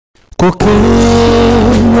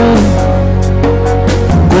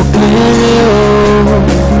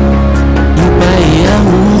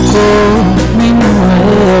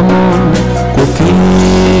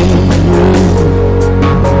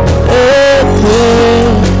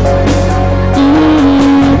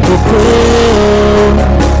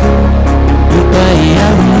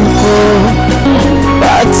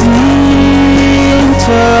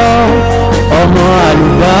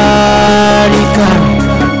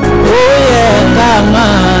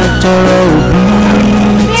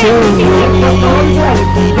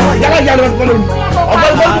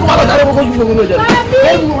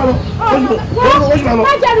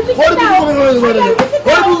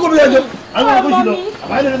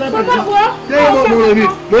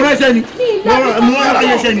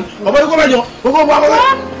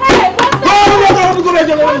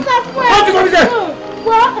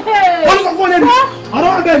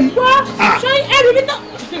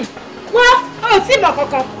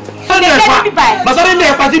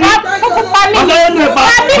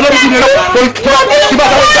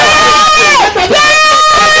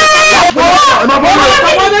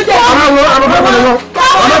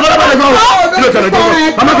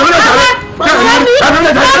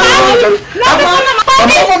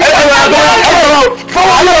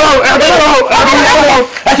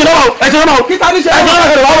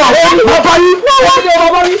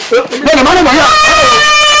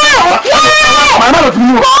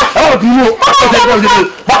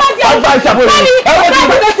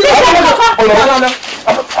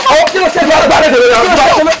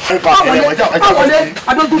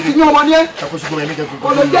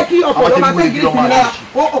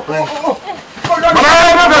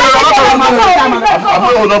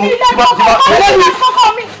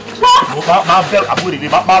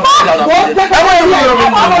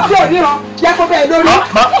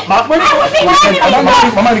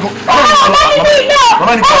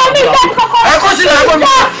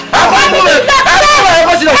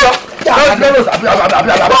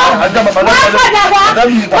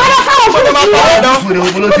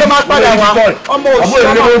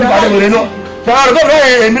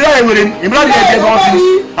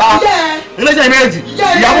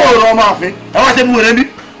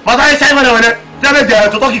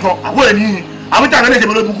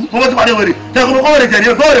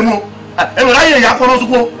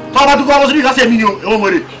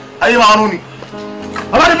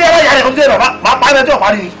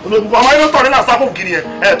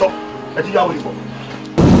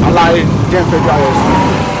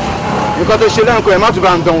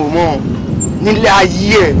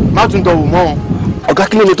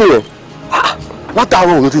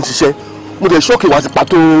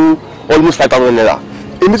almost 5,000 naira.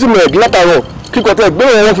 Èmi tí mo rẹ̀ gílá tààrọ̀ kíkọ́ tẹ̀ gbé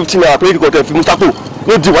 150 naira pé kíkọ́ tẹ̀ fi mú sápò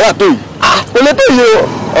ló di wàhálà tó yìí. Olè tó yìí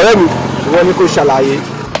o ọ̀rẹ́ mi. Ìwọ ni kò ṣàlàyé.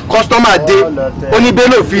 Kọ́sítọ́mà dé ó ní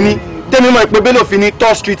Bello fi ní tẹ́mi mọ̀ pé Bello fi ní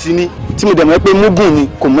Third Street ni tí mo dẹ̀ mọ̀ pé Mugun ni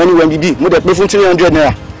kò mọ́ ní wẹ́n mo dẹ̀ pé fún 300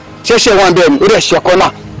 naira. Ṣẹ́ṣẹ́ wọn bẹ́ẹ̀ ni ó dẹ̀ ṣe kọ́nà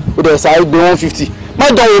ó dẹ̀ sáré gbé 150. Má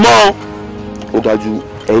dánwò mọ́. Ó dájú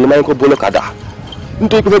ẹ̀yin máa ń kọ́ bọ́lọ́kadà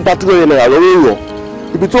nítorí pé fẹ́ gba 300 naira lọ́wọ́ èèyàn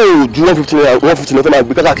ibi tó ju 150 naira 150 naira fẹ́ máa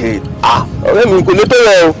gbé káàkiri ọ̀rẹ́ mi kò lè tó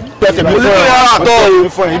rẹ̀ o. Pẹ̀sẹ̀ mi lè rà àtọ́ o.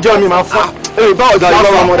 Ìfọ̀ ìjọ mi máa fà. Ee báwo da ìlú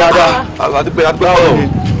ọmọ dáadáa. Àdúgbò báwo.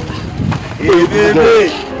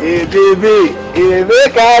 Èbè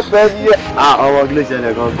ká pẹ́ sí ẹ̀. Ọmọ ilé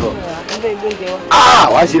ìṣẹ̀lẹ̀ gangan.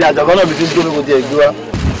 Wàá ṣe àjọkọ́ náà bí tí ń tó lóko tí ẹ̀ gbé wá.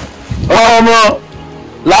 Ọmọ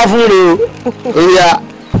láfúnro oya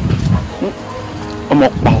ọmọ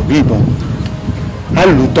pa òbí ìbọn á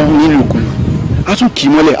lò tán nílùkulù á tún kì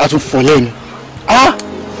í mọ́lẹ̀ á tún fọ́ lẹ́nu.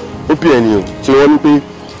 Ó pè ẹni o tí wọ́n ní pé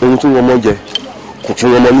ohun tí wọ́n mọ́ jẹ kò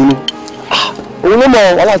tún wọ́n mọ́ nínú. Òun ló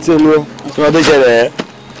mọ̀ wá láti ẹnu ọ. Tí wọ́n tó ṣẹlẹ̀ ẹ́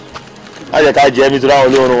á jẹ́ ká jẹ́ mi tó ráwọn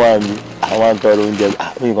olóorun wa mi àwọn àǹtọ̀rọ̀ oúnjẹ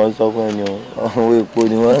nǹkan sọ fún ẹni ọ̀hún epo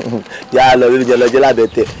ni wọ́n yá lọ lórí jẹ lọ́jọ́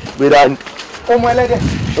lábẹ́tẹ̀ gbé dání. Ọmọ ẹlẹ́dẹ̀.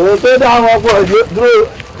 Òun tó dá àwọn ọkọ̀ dúró.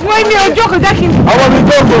 Wọ́n ní ojú kò jẹ́ kí n. Ọmọ mi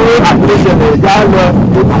tó gbòòrò àtúnṣe ìjà lọ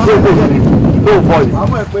ojú sókè tó fọ́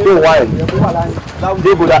yìí tó wá ẹ̀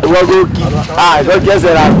débò dá ìwọ́n tó kí ìfẹ́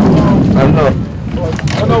jẹ́sẹ̀ rà ọ̀nà.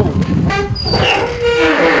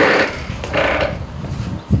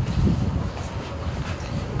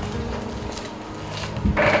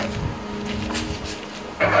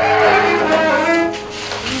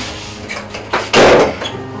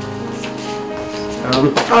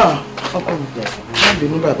 Ọkọ mi má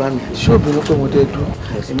bínú bàbá mi ṣó bínú pé mo dé dúró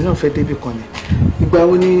èmi náà fẹ́ débì kan ni ìgbà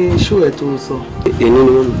wo ni ṣó ẹ̀ tó sọ. Èní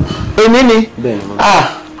ni wọ́n mi. Èní ni. Bẹ́ẹ̀ ni mo ní.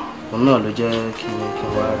 Òun náà ló jẹ́ kí n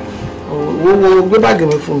wá rí i. Wo gbé báàgì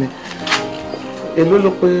mi fún mi èló ló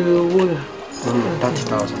pé owó rẹ̀.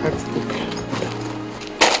 30,000.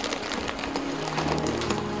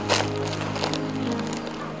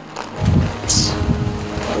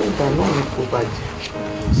 ìgbà náà ni kò bàjẹ́.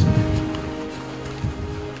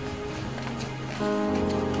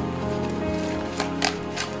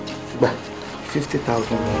 gbà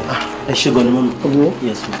 50,000 naira. ẹ ṣe gan ni mọ́mí. owó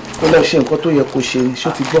ó lọ ṣe nǹkan tó yẹ kó ṣe ni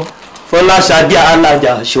ṣó ti gbọ́. Fọláṣadé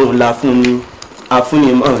alájà ṣòun la fún ni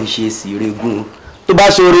àfúnimọ̀ ṣe sì regun tó bá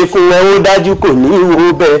ṣoore fún ẹ ó dájú kò ní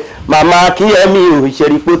ìwò bẹ́ẹ̀ màmá kíyẹmí ò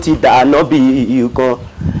ṣerípò ti dáná bí nǹkan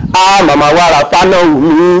á màmá wàrà fáná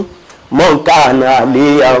omi mọ̀ǹkà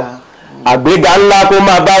àlẹ́ àgbéga ńlá kó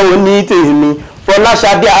máa bá oní tèmi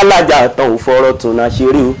Fọláṣadé alájà tán ò fọ̀rọ̀ tún náà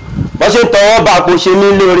ṣeré o wọ́n ṣe tọwọ́ bá kó ṣe ní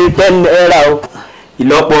lórí 10 naira o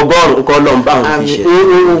ìlọ́pọ̀ ọgọ́rùn-ún kọ́ lọ́n bá òun fi ṣe.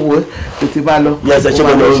 owó tètè bá lọ. yẹsẹ ṣe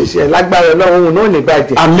gbọ́dọ̀ ṣiṣẹ́ lágbára Ọlọ́run òun náà ní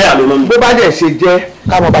bàjẹ́. àmín àmín mọ́mí. bó bá dẹ̀ ṣe jẹ́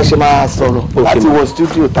káwọn bá ṣe máa sọ̀rọ̀ láti wọ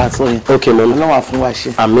stúdíò tá a sọ yẹn. ok mọ́mí. Ọlọ́run á fún wa ṣe.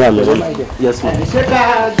 àmín àmín mọ́mí. yes ma. ṣé ká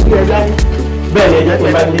gbé ẹ dání. bẹ́ẹ̀ ni ẹ jẹ́ kí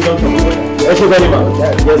n bá ní dọ́kítà ẹ ṣe bẹ́ẹ̀ ni ma.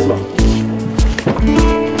 yes ma.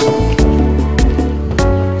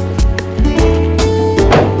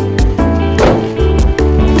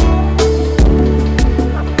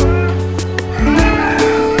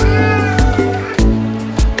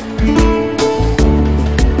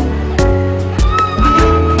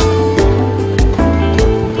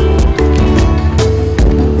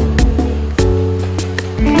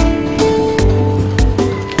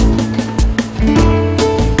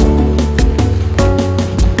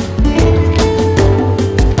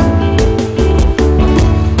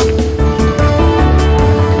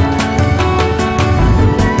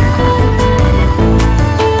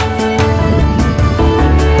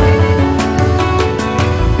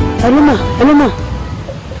 Ẹlọ́mà,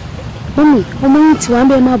 mọ́mì, ọmọ yìí tí wàá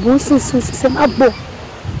bẹ́ẹ̀ máa bọ̀ ń sìn máa bọ̀.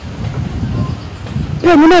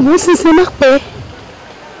 Bẹ́ẹ̀ ni máa bọ̀ ń sìn máa pẹ́.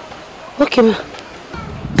 Ok ma.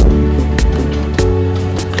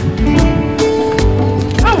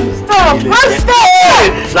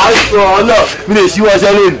 láìsọ ọlọ mi lè ṣíwọ́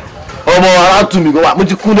ṣẹlẹ̀ ní ọmọ alátùmí kan wà mo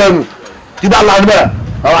ti kún lẹ́nu tí bá lanu bẹ́ẹ̀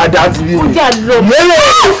àwọn adá ti bí mi. yẹ́lẹ̀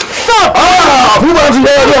fún bá ti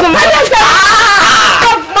yẹ́lẹ̀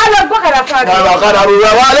kàdà rò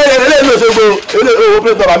wá lẹ́yìn lọ́sọ̀gbọ̀ owó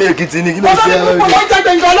pẹ̀lú ọ̀bà mi Èkìtì ni kí ló ṣe é lórí. wọ́n jẹ́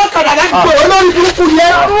gbẹ̀ngàn ọlọ́kadà lágbó olórí burúkú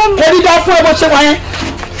yẹn kẹ́rí dá fún ẹ bó ṣe wà yẹn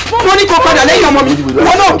wọ́n ní kó padà lẹ́yìn ọmọ mi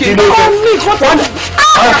wọ́n náà kì í lọ wọ́n ní kó padà.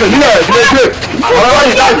 àwọn kò nílẹ̀ ìdílé gbé ọ̀rọ̀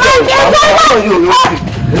wáyé láì jẹ́ ọ̀rọ̀ yìí ò yóò fi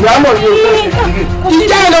èmi á mọ̀ yìí ò fẹ́.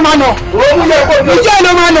 ìjà ẹ̀ ló máa nà ìjà ẹ̀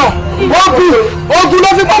ló máa nà ogun ló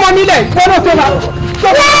fi pọ́nmọ nílẹ̀ fọ́nà tó máa tó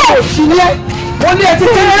máa òsì ní ẹ wọ́n ní ẹ ti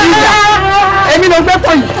tẹ́ ìjà èmi ló gbẹ́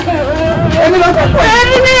pọ̀ yìí èmi ló gbẹ́ pọ̀ yìí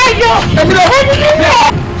èmi ló gbẹ́ pọ̀ yìí.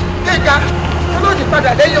 kéka olóòdì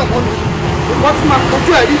padà lẹ́yìn ọ̀pọ̀ mi wọ́n tún máa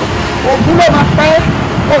kojú ẹ̀rí ogun ló máa pẹ́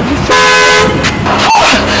òní ṣe.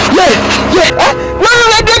 yé lọ́nà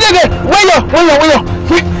rẹ̀ dédédé wẹ́yọ̀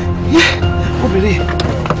yé obìnrin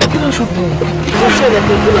kí ló ń ṣobìnrin kí ló ṣẹlẹ̀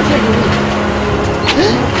pẹ̀lú ọjọ́ ìlú.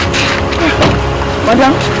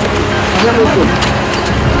 madam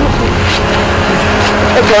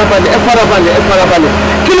ẹ farabalẹ̀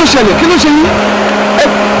kí ló ṣẹlẹ̀ kí ló ṣe yín.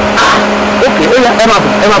 ok ó yá ẹ máa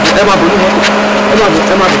bọ̀ ní mọ́tò ẹ máa bọ̀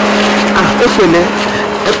ó pẹ̀lẹ́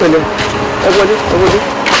ẹ pẹ̀lẹ́ ẹ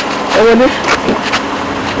wọlé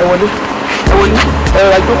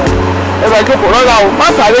ẹ ra jókòó rárá o má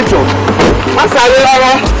sáré jọ má sáré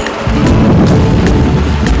rárá.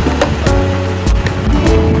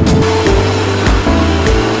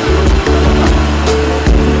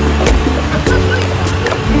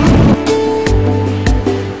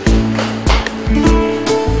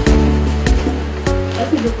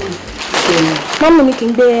 Mọ́mí ní kí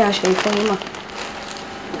n gbé aṣọ ìfọyín mà.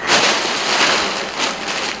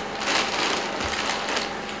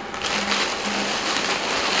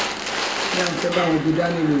 Ìyá bá wọn gbé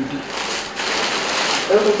dání lòdì.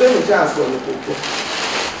 Ẹnu pé mi ṣáà sọ ní kò gbọ́.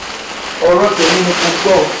 Ọ̀rọ̀ tèmi ni kò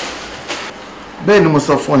gbọ́. Bẹ́ẹ̀ ni mo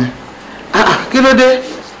sọ fún ẹ. Kí ló dé?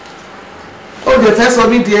 Ó lè fẹ́ sọ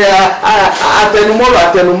mí di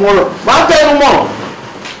àtẹnumọ́rọ̀. Máa tẹnumọ́.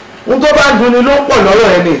 Ohun tó bá dùn ni ló pọ̀ lọ́rọ̀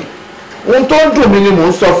ẹ ni. Ohun tó ń dùn mí ni mò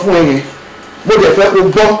ń sọ fún ẹ yẹn. Mo dẹ̀ fẹ́ kó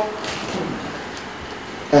gbọ́.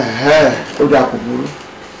 Ó dà kò burú.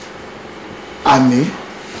 Àmín.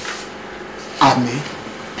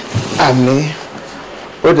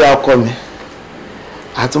 Ó dá ọkọ mi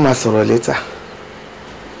a tún máa sọ̀rọ̀ later.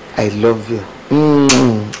 I love you.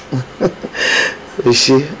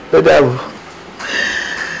 Ṣe ó dàbọ̀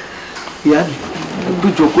ìyá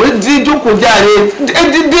mi jókòó jáde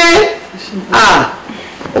dídé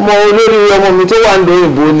ọmọ olórí ọmọ mi tó wà ní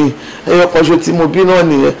òyìnbó ni ẹyọ kan ṣo tí mo bí náà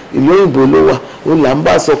nìyẹn ìlú òyìnbó ló wà ó là ń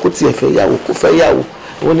bá sọ kó tiẹ̀ fẹ́ yàwó kó fẹ́ yàwó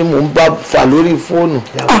ó ní mò ń bá fà lórí fóònù.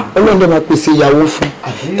 Ọlọ́run dẹ̀ máa pèsè ìyàwó fún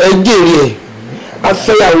ẹ jèrè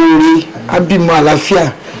afẹ́yàwó rẹ̀ abímọ àlàáfíà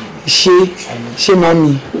ṣe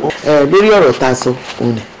mami. lórí ọ̀rọ̀ tá a sọ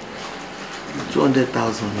òun ni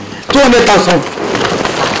 200,000. 200,000.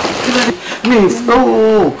 mi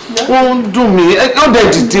ó ń dùn mí ó dẹ̀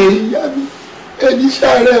dìde. ẹni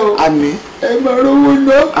sáré o. àmín. ẹ máa rówó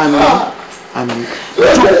ná. àmín.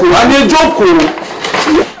 jókòó a ní jókòó.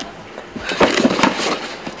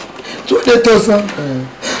 200,000.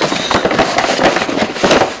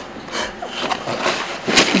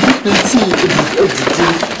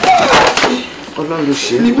 Ọlọ́run ló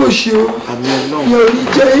ṣe. ní bó ṣe o. àmì Ọlọ́run. yóò ní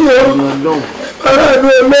jẹ́ yóò. àmì Ọlọ́run. aráàlú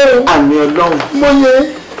Ọlọ́run. àmì Ọlọ́run. mo yẹ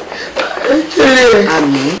ẹ jẹ́rẹ̀.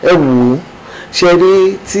 àmì. ẹ wò ó ṣe rí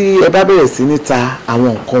tí ẹ bá bẹ̀rẹ̀ sí ní ta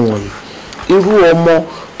àwọn nǹkan wọ̀nyí irú ọmọ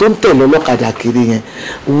tó ń tẹ̀lé ọlọ́kadà kiri yẹn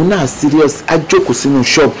òun náà serious á jókòó sínú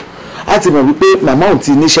ṣọ́ọ̀bù á ti mọ̀ wípé màmá òun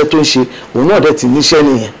ti níṣẹ́ tó ń ṣe òun náà dẹ̀ ti níṣẹ́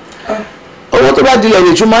nìyẹn owó tó bá dilẹ̀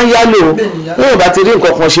lè tún máa ń yálò ó wọn ò bá ti rí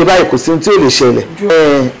nǹkan kan ṣe báyìí kò sí ohun tí ò lè ṣẹlẹ̀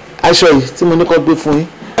aṣọ yìí tí mo ní kó gbé fún yín.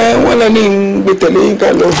 wọ́n lọ ní gbé tẹ̀lé yín ká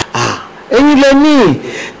lọ. ẹ̀yin lẹ ní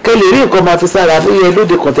kẹ́ lè rí nǹkan máa fi sára bóyá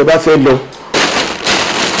lóde kan tẹ́ bá fẹ́ lọ.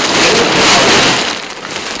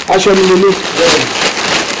 aṣọ mi lélẹ̀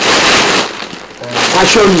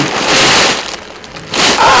aṣọ mi.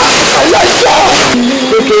 alájà.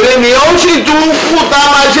 kékeré ni ó sì tún kú tá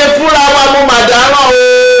a máa ṣe fúnra wa mo mà dáràn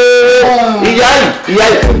o. ìyá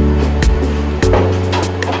yìí.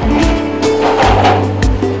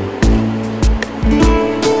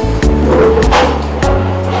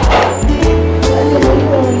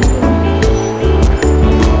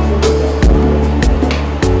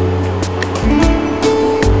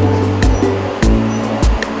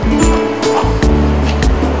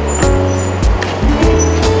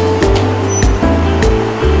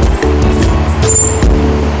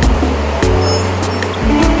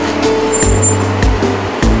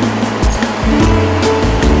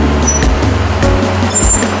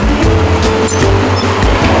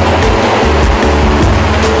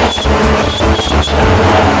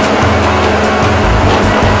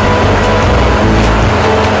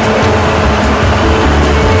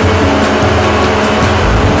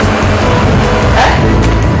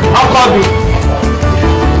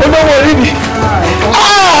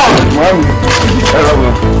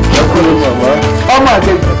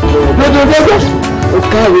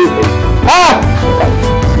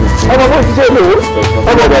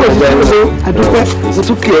 adúpẹ́ mo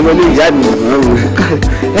tún kí ẹ lọ lé ìyá mi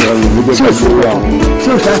tí o fún wa tí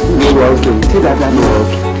o ṣáà fún wa tí dáadáa ní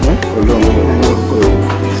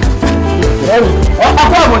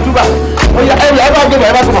ọkọ àmọ̀júbà ọyà ẹ̀yà ẹ bá gbé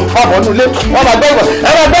ẹ bá tó mọ̀ ọmọ nulẹ̀ wọn bá gbẹ̀wọ̀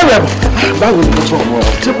ẹ bá gbẹ̀wọ̀ báwo ni mo sọ ọmọ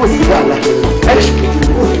tí kò sí wàhálà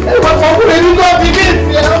ẹ wọ́n ọkùnrin ní kò fi bí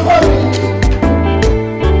ìsìn ẹ lọ́kọ̀ mi.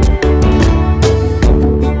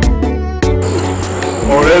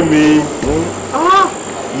 ọ̀rẹ́ mi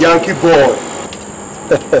Yankee boy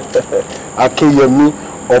Akinyemi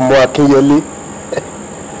ọmọ Akinyele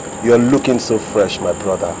you're looking so fresh my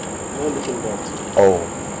brother. Oh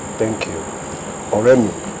thank you ọ̀rẹ́ mi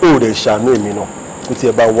ó rẹ̀ ṣàánú èmi náà kó tí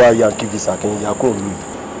ẹ bá wá Yankee visa kí n ya kúrò lóyún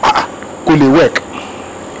kò lè work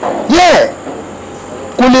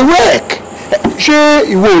kò lè work ṣé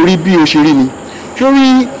ìwọ ò rí bí o ṣe rí ni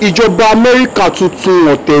sórí ìjọba Amẹ́ríkà tuntun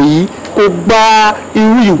ọ̀tẹ̀ yìí kò gba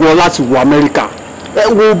irú ìwọ láti wọ Amẹ́ríkà ẹ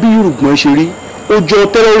wo bí irùngbọ̀n ṣe rí ó jọ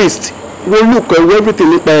terrorist wo look ẹ wo everything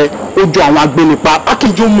nípa ẹ ó jọ àwọn agbẹnipa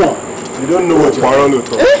akíjọ mọ̀. you don't know what you are on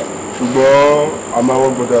lóòótọ́ ṣùgbọ́n àmọ́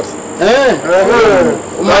àwọn gbọ́dọ̀ sí.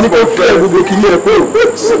 ó máa ní kó fẹ́ gbogbo kìíní ẹ̀ pé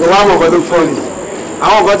wọ́n á mọ̀ nǹkan tó fọ́ ni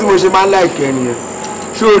àwọn nǹkan tí mo ṣe máa ń láìkẹ́ nìyẹn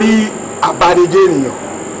sórí àbánijẹ́ ènìyàn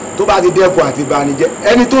tó bá ti dẹ́kun àti ìbànújẹ́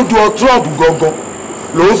ẹni tó du Trump gangan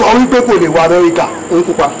lòun sọ wípé kò lè wọ Amẹ́ríkà òun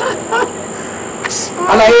pupa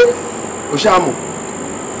aláyé òṣàmù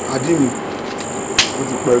àdìmí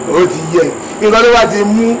ó ti yẹ nǹkan tó bá ti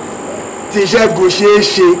mú ti Ṣẹ́gun ṣeé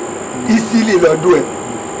ṣe ìsílì lọ́dún ẹ̀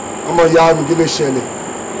ọmọ ìyá mi kí ló ṣẹlẹ̀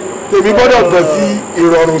tèmi gbọ́dọ̀ bọ̀ sí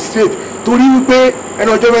ìrọ̀rùn straight torí wípé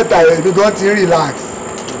ẹni ọjọ́ mẹ́ta èmi gan ti relax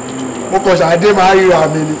mo kàn ṣàdé máa ríra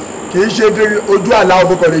mi ni kì í ṣe ojú àlá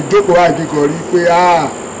ọmọ kan lè jókòó àìkíkọ̀ rí pé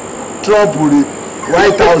Trump rè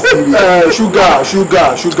White House rè.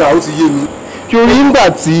 ṣúgà ó ti yé mi. kí orí ńgbà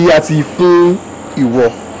tí a ti fún ìwọ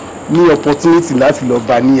ní opportunity láti lọ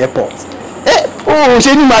bá ní airport ó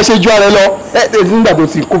ṣe ní máa ṣe ju ara ẹ lọ nígbà tó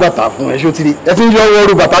ti kó bàtà fún ẹ ṣó ti rí ẹ ti ń yọ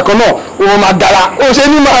ọrùn bàtà kan náà ó máa dára ó ṣe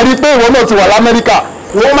ní máa rí pé ìwọ náà ti wà l'Amẹ́ríkà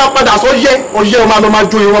wọ́n máa padà sọ ọyẹ́ ọmọ máa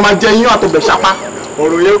jó yín wọ́n máa jẹ yín àtọ̀bẹ̀ ṣapá.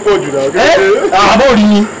 ọ̀rọ̀ yẹn pọ̀ jù náà kékeré. àbó rí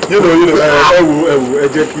yín. ẹ wò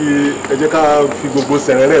ẹ jẹ́ ká fi gbogbo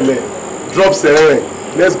sẹ̀rẹ̀rẹ̀ lẹ̀ drop sẹ̀rẹ̀rẹ̀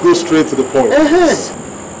let's go straight to the point.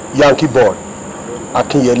 Yankee boy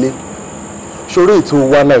Akínyẹlé ṣoré ètò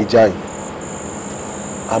wa Naija yìí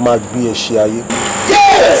a máa gbé ẹ ṣe ayé.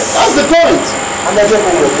 Yes, that's the point. Adájọ́ kò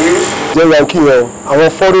mọ̀ pé. Jẹ́ yankí yẹn àwọn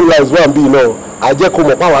foreign lives wà níbí náà àjẹ́ kò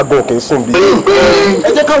mọ̀ páwọn agbọ̀n kì í sùn bí. Ẹ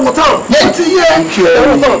jẹ́ ká wọ tán. Yẹ ti yẹ. Ẹ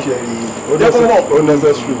wọ tán. Ó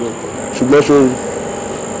necessary lọ. Ṣùgbọ́n ṣó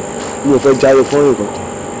mi ò fẹ́ jáde fọ́rin kankan.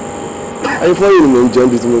 Ayé fọ́rin ni mò ń jẹ́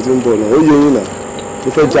ibi tí mo ti ń bọ̀ náà. Ó yẹ yín náà.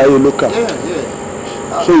 Mo fẹ́ jáde lókà.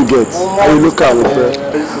 So you get ayé lókà mo fẹ́.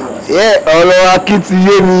 Ọ̀rọ̀ Akin ti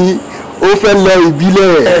yé mi. Ó fẹ́ lọ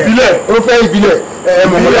ìbílẹ̀. Ìbílẹ̀. Ó fẹ́ ìbílẹ̀. Ẹ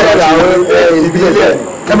mọ̀ mọ́lá padà àwọn ìbílẹ̀.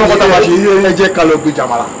 Ẹ mọ̀ kọ́ta máa ṣe ẹ jẹ́ ká lọ gbé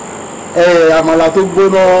jàmàlà. Àmàlà tó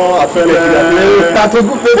gbóná àfẹ́lẹ́. Ta tó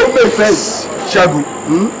gbé tó make sense. Ṣẹ́gun.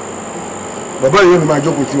 Bàbá yìí ni máa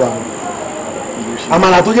jókòó tiwa.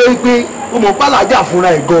 Àmàlà tó jẹ́ wípé ó mọ̀ pàlàjà fúnra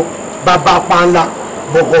ẹ̀ gan. Bàbá panla,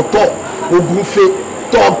 bọ̀kọ̀tọ̀, ògúnfe,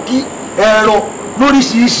 tọ́kí, ẹran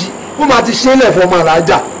lóríṣiríṣi. Ó máa ti ṣe é lẹ̀ fọmọ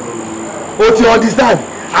àlàjà. O ti understand?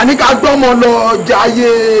 Àní ká gbọ́mọ lọ jẹ ayé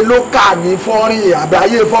lókà ní fọ́rìn àbí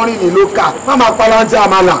ayé fọ́rìn ní lókà má máa palántí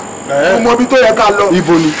àmàlà ọmọ ibi tó yẹ ká lọ.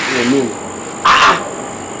 Ibo ni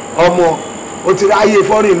ọmọ o ti rí ayé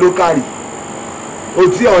fọ́rìn lókà rí o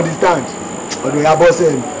ti understand ọ̀dọ̀ ìyá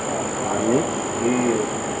bọ́sẹ̀ ni.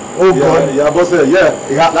 Ó gbọ́ ìyá bọ́sẹ̀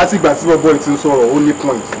láti ìgbà tí bọ́bọ́ ti ń sọ̀rọ̀ ó ní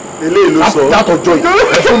point. Eléyìí ló sọ. Látọjọ́ yìí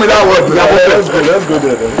ẹ fún mi láwọ̀ ọ̀dọ̀ ìyá bọ́sẹ̀. Let's go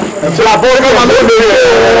there then. Ìyá bọ́sẹ̀ máa ń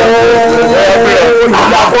lò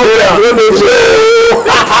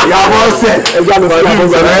ìyàwó ọ̀sẹ̀ ẹja lọ sí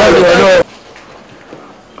àbọ̀sẹ̀ ẹ̀rọ.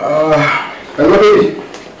 Hello baby.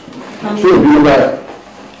 Ṣé o bínú báyìí?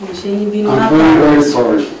 I'm very very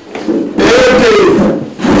sorry.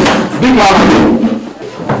 Big man.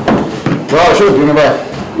 Wow, ṣé o bínú báyìí?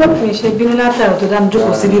 Lọ́pọ̀ ìṣe bínú látàrí tó dáa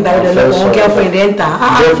jókòó síbi ìbáyọ̀ lọ́pọ̀ wọn girlfriend ẹ̀ ń ta.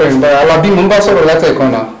 Girlfriend báyìí Alábí mo ń bá sọ̀rọ̀ látẹ̀kan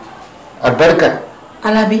náà. Àbáríkà.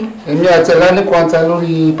 Alábí. Èmi àti ẹ̀lá ní kọ́ńtà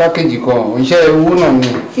lórí pákéjì kan iṣẹ́ owó náà ni.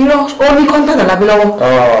 Irọ́ ó ní kọ́ńtà Alábí lọ́wọ́.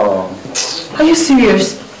 Are you serious?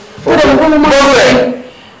 Ó dẹ̀ gbogbo mọ́ ẹ̀.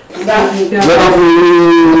 Lọ́dọ̀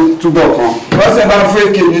fún túbọ̀ kan. Bọ́sẹ̀ bá fún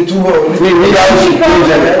èké ní túbọ̀ ní ìyàwó sì tó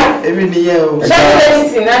jẹ̀lẹ̀. Èmi nìyẹn o. Ṣé ilé ti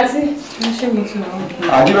sìn láti? Ṣé mi ti rán?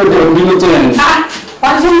 Àdúródé òbínú tó yẹn.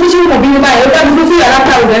 Wọ́n ti fún mi ṣé mo bínú báyìí, ó dábí tó fún yàrá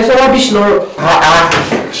kàrò rẹ̀ sọ rọ́bìṣì lọ́rọ̀.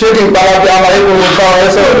 Ṣé kí n para bí a máa yẹ kó mo bá ọ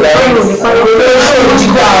sọ̀rọ̀ láyé?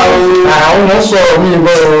 Àwọn ọmọ sọ̀rọ̀ mi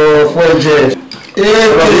bọ̀ fún ẹ̀jẹ̀.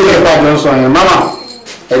 Rọ̀bì ìgbà ló ń sọ yẹn. Mama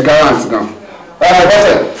ẹ̀ garant gan.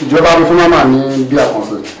 Bọ́sẹ̀ ìjọba mi fún mama ní bí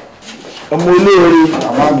àkànṣe. Ọmọ olóore.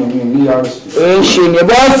 Màmá mi ní yàrá sí. Ṣe ni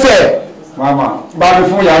Bọ́sẹ̀. Mama bá mi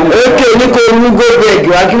fún yàrá mi. Ókè ní kò ní go beg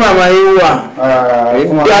wá kí màmá yín wà.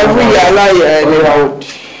 Ìgbà fún ìyá aláyẹ̀ ẹ̀ ní ra òdì.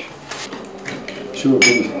 Ṣé o tó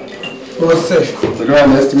nìkan? Bọ́sẹ̀. Pẹ̀lú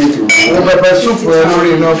àwọn estimate ìwọ̀n. Mo pẹpẹ súpù ẹ lórí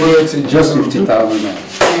iná bóyá ti Just 50,000 naira.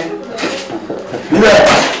 Níbẹ̀.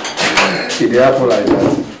 Ìdí apple like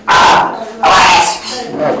that.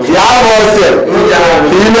 Ìyá Bọ́sẹ̀.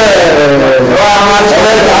 Ilé wa máa ṣe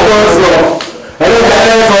ẹ̀ka Bọ́sẹ̀. Ẹlẹ́jà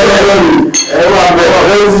ẹ̀ sọ ẹ̀ lórí. Ẹ wà bẹ̀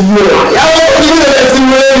ẹ̀ ti yé. Yàwó ilé ẹ̀ ti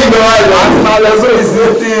wé ìlú wa lọ. A ti máa lọ sórí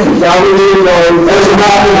safety. Ìyàwó ilé lọ. Ẹ ti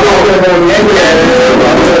máa mú bọ́ ọ̀rẹ́ mi.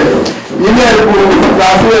 Ilé ẹ̀kọ́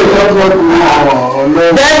ìgbàgbé ìjọba kù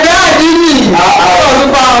ọ̀lọ́. Bẹ̀ẹ̀dá àdínì. Àwọn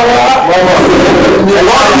ọ̀dúnfà wọn. Wọ́n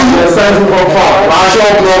ti sẹ́ńtì kọfà. Aṣọ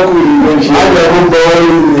ọ̀pọ̀lọpọ̀ ìlú. Àjẹ̀kùn bọ̀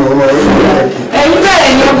Ẹ̀yin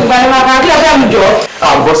bẹ̀rẹ̀ ni ọkùnrin bàrẹ̀ máa kí ọjọ́ mi jọ.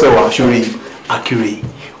 Àbọ̀sẹ̀ wà sórí Akire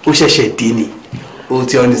ó ṣẹ̀ṣẹ̀ dé ni o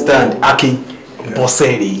ti understand Akin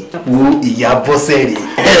Bọ́sẹ̀ rèé wo ìyá Bọ́sẹ̀ rèé.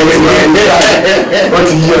 Wọ́n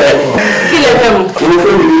ti yí ẹ. Kí lè fẹ́ mu? Owó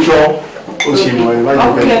fẹ́ mi ní sọ o ṣe mọ̀ ẹ̀ láyé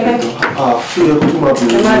Ọkùnrin bẹ́ẹ̀. ẹ̀fẹ́. Ṣé o tún máa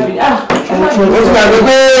bèrè? Ó ti gbàgbé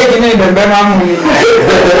pé kíní ìbẹ̀bẹ̀ máa ń mú ni.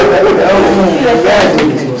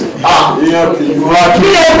 Kí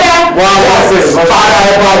lè fẹ́? Wọ́n á wá sẹ̀ fara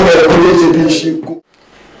ẹ̀ bá bẹ̀rẹ̀ kó lè ṣe bí ṣe kú.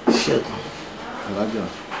 Ṣẹ́gun alájà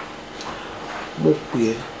mo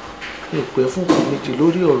pè é fún nǹkan méjì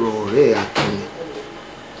lórí ọ̀rọ̀ ọ̀rẹ́ Akin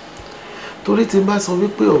torí tí n bá sọ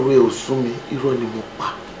wípé ọ̀rọ̀ ẹ̀ ò sún mi irọ́ ni mo pa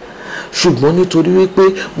ṣùgbọ́n nítorí wípé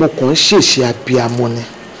mo kàn ń ṣèṣe abiyamọ ni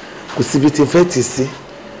kò síbi tí n fẹ́ tì sí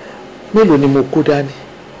mélòó ni mo kó dání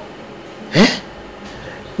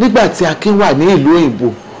nígbà tí Akin wà ní ìlú òyìnbó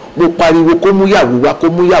mo pariwo kó mú yàwó wá kó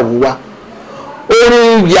mú yàwó wá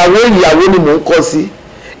orin ìyàwó ni mò ń kọ sí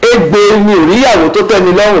egbe mi ò rí ìyàwó tó tẹ́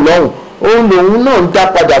mi lọ́rùn òun lòun náà ń dá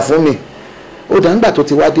padà fún mi ó dà ńgbà tó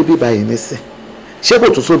ti wá dé bíbá yìí nísìn ṣé kò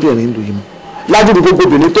tún sóbìnrin lu yìí mu ládùúgbò gbogbo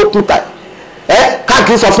obìnrin tó kún ta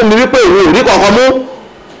káàkiri sọ fún mi wípé òun ò rí kankan mú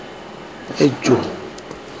ẹ jọ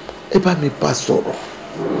ẹ bá mi bá sọ̀rọ̀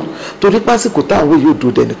torí pásìkò táwọn yóò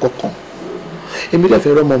dúró dẹni kankan èmi dẹ̀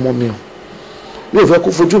fẹ́ rọ́mọ ọmọ mi o mi ò fẹ́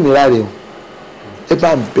kó fojú mi ráre o ẹ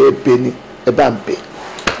bá ń bẹ ni ẹ bá ń bẹ.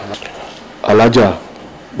 alájà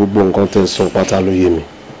gbogbo nǹkan tẹ́ sọ pátá ló yé mi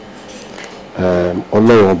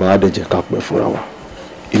ọlọ́run ọba adẹ́jẹ́ ká pẹ́ fúnra wa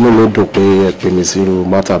inú mi dùn pé ẹ pè mí sírú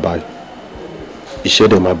mátà báyìí iṣẹ́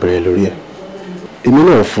dẹ̀ máa bẹ̀rẹ̀ lórí ẹ̀ èmi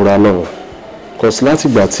náà fura náà kọ́sí láti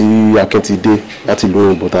ìgbà tí Akin ti dé láti ìlú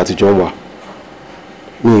òyìnbó tá a ti jọ wà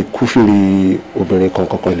mi kú fìrí obìnrin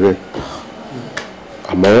kankan pẹ̀lú ẹ̀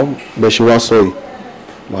àmọ́ bẹ́ẹ̀ ṣe wá sọ yìí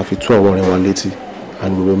máa fi tú àwọn ọ̀rẹ́ wa létí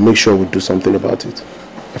and we will make sure we do something about it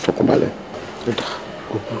ẹ fọkànbalẹ̀.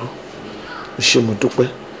 kò burú ṣé mo dúpẹ́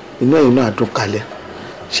inú ẹ̀yin náà dùn kalẹ̀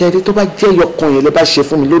ṣe eré tó bá jẹ́ yọkan yẹn lè bá ṣe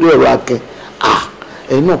fún mi lórí ọ̀rọ̀ Akin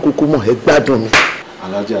ẹ̀yin náà kúkú mọ̀ ẹ gbádùn mi.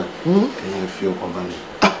 alájà ẹ̀yin fi ọkàn balẹ̀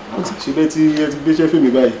ṣe bẹ́ẹ̀ tí ẹ ti gbéṣẹ́ fún mi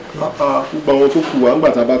báyìí gbogbo àwọn tó kù wá ńgbà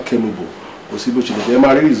tá a bá kẹnu bò kò sí bó ṣe lè jẹ́ ẹ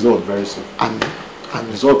máa rí result very soon. àmín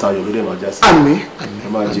àmín result ayọ̀ ló dé máa já sí. àmín àmín ẹ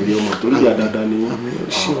máa jèrè ọmọ torí ìyá dáadáa ni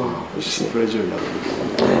ṣe pressure ìyá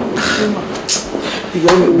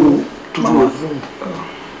ìyá mi wo dúró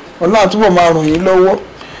ọlọ́run túbọ̀ máa ràn yín lọ́wọ́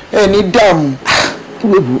ẹ ní dààmú.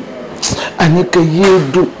 wíwú àníkẹ́ yéé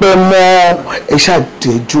dúpẹ́ mọ́ ẹ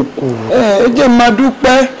ṣàdé jókòó. ẹ jẹ́ máa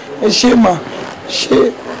dúpẹ́ ẹ ṣe mà ṣe.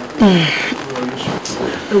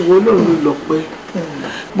 ẹ wo ọlọ́run ló lọ pẹ́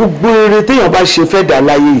gbogbo eré téèyàn bá ṣe fẹ́ dà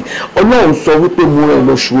láyé yìí ọlọ́run sọ wípé mo rẹ̀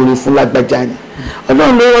lọ ṣòro fún lágbájá ni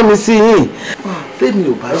ọlọ́run ló rán mi sí yìí tèmi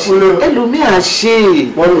ò bá ṣe ẹlòmíà ṣe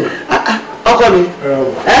ọkọ mi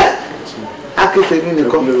akéte mi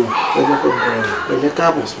nìkan pẹ̀lẹ́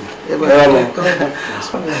káàbọ̀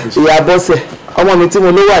ìyá bọ́sẹ̀ ọmọ mi tí mo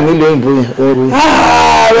ló wà nílùú òyìnbó yẹn oru.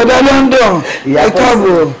 ààrẹ̀dá London ẹ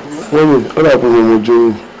káàbọ̀. ó dà pé mo jó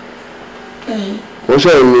ó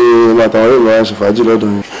ṣe ní màtàwọn yóò máa ṣe fàájì lọ́dọ̀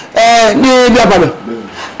yìí. ní ibi àbàdàn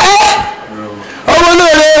ọmọ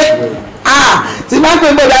olóore tí máa ń pè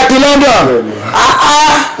gbọdọ̀ àti London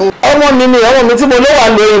ọmọ mi ni ọmọ mi tí mo ló wà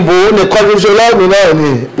ní òyìnbó nìkan tó ṣe lọ́ọ̀mì náà ni.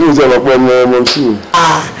 bí o ṣe lọ pé ọmọ tí o.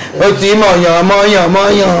 ó ti mọ̀yàn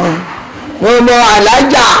mo mọ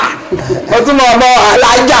alájà ó tún mọ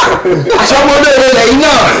alájà aṣọ́mọ olóore lẹ́yìn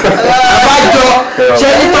náà àbájọ ṣé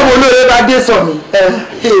nítorí olóore bá dé sọ mi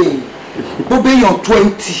gbogbo èèyàn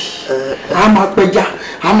 20 a máa pẹja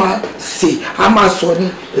a máa sè a máa sọ ní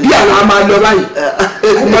bí àlọ́ a máa lọ báyìí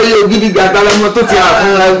ọmọ yóò gidi gàgbára ọmọ tó ti rà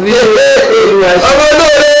fún wa bí ọmọ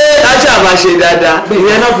olóore láṣà àbá ṣe dáadáa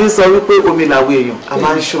ìyẹn náà fi sọ wípé omi làwọn èèyàn a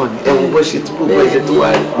máa ń ṣàn ní ẹwọ bó ṣe tó gbogbo ẹ̀jẹ̀ tó wà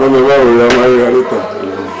rí. wọ́n mi báwo ni a máa ń rí arúgbó.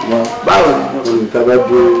 báwo ni. olùtàbá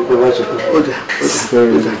dúró tó bá ṣe tó.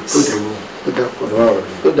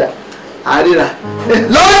 ó dà àríra.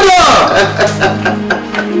 London.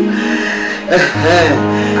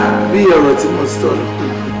 bí ọ̀rọ̀ tí mo sọ lọ.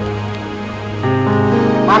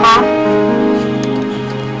 Mama.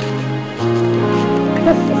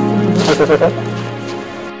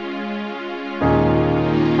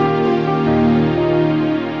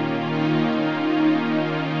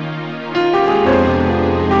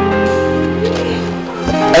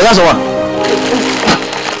 ẹ yá sọ wa.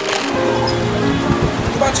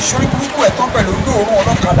 tó bá ti ṣorí burúkú ẹ̀ tán pẹ̀lú olóòórùn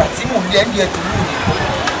ọlọ́kadà tí mò ń lé ẹni ẹ̀tọ́ lónìí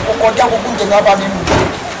ó kọjá gbogbo oúnjẹ ní abá mi mú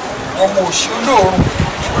ọmọ òṣì olóòórùn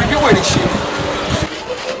orí bí wèrè ṣe ni.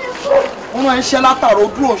 wọ́n máa ń ṣe látàrọ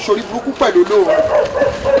ojú òṣòrí burúkú pẹ̀lú olóòórùn.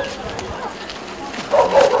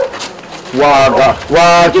 wá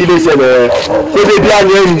kí ló ṣẹlẹ̀ ṣé bébí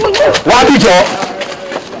àná ẹ̀yìn wá bíjọ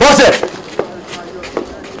bọ́sẹ̀.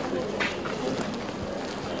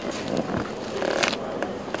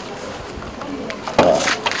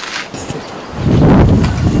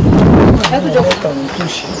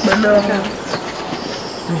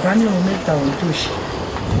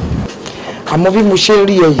 àmọ́ bí mo ṣe ń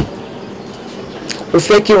rí ẹ yìí o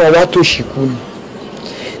fẹ́ kí wọ́n wá tòṣì kú ni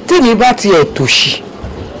tèmi bá tiẹ̀ tòṣì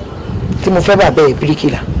tí mo fẹ́ bàbá ẹ̀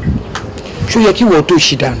bíríkìlà ṣó yẹ kí wọ́n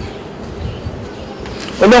tòṣì dànù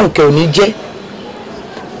ọlọ́run kẹ́ ò ní jẹ́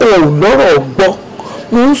o ò lọ́rọ̀ gbọ́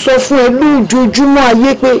mo ń sọ fún ẹ lójoojúmọ́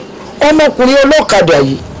ayé pé ọmọkùnrin ọlọ́kadà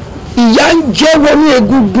yìí ìyà ń jẹ́ wọnú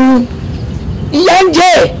egungun ìyà ń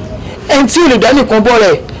jẹ́ ẹni tí ò lè dá nìkan bọ́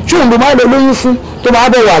rẹ̀ ṣé òun ló máa lọ lóyún fún tó máa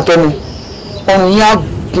bẹ̀rẹ̀ àtọ́nu ọrùn yín á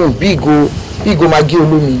gùn bí ìgò magi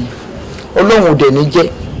olómi ọlọ́run ò dẹ̀ ní jẹ́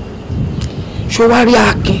ṣó wá rí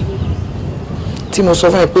Akin tí mo sọ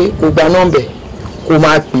fún ẹ pé kò gba nọ́mbẹ̀ kò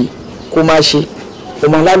máa pè kò máa ṣe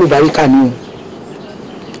ọmọ alálùbáríkà ni o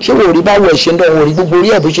ṣé wò rí báwo ẹ̀ ṣe ń dán wò rí gbogbo orí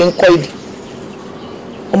ẹ̀ bó ṣe ń kọ́ ìlú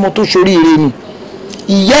ọmọ tó ṣoríire ni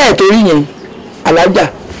ìyá ẹ̀ torí yẹn alájà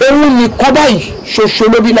òun nìkan báyìí ṣoṣo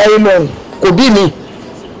ló bí láyé lọ́run kò bí mi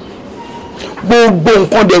gbogbo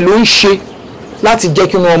nǹkan dẹ̀ ló ń ṣe láti jẹ́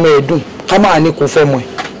kí inú ọmọ ẹ̀ dùn ká máa ní kó fẹ́ mọ̀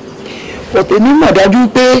ẹ̀ ọ̀tẹ̀ mi mọ̀ dájú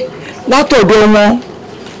pé látọ̀dọ̀ wọn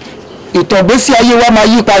ìtọ̀gbésí ayé wa máa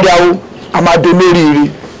yí padà o a máa dolóríire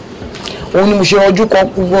òun ni mo ṣe ranjú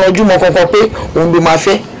mọ́ kankan pé òun ló máa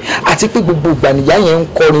fẹ́ àti pé gbogbo ìgbà nìyá yẹn ń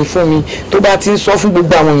kọrin fún mi tó bá ti ń sọ fún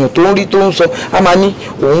gbogbo àwọn èèyàn tó ń rí tó ń sọ a máa ní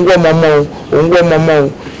òun wọ́ ọmọ o òun wọ́ ọmọ o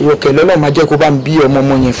ìwọ̀kẹ̀ lọ́lọ́ máa jẹ́ kó bá mi bí ọmọ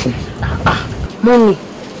yẹn fún. mọ́mì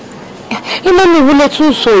iná mi ìwúlẹ̀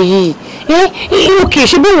tún sọ yìí irú kì í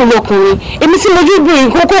ṣe bí òun lọkùnrin èmi tí mo jú bí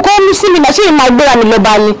nǹkan kókó mú sí mi náà ṣé ìmọ̀ agbára mi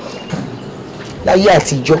lọ́ba ni. láyé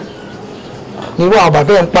àtijọ́ nírú àwọn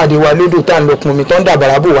bàbá ẹ̀ ń pàdé wa lódò tá à ń lọkùnrin mi tó ń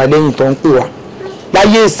dàbàrà bò wá lẹ́yìn tó ń pè wá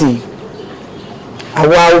láyé ìsìn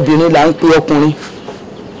àwa obìnrin là ń pe ọkùnrin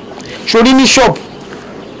sórí ní ṣọ́ọ̀bù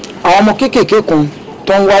àwọn ọmọ kéékèèké kan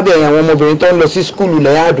tó ń wá bẹ̀rẹ̀ àwọn ọmọbìnrin tó ń lọ sí skúlù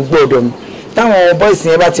lẹ́yìn àdúgbò ọ̀dọ̀ mi táwọn bọ́ìsì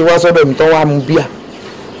yẹn bá ti wá sọ́dọ̀ mi tó wá mu bíà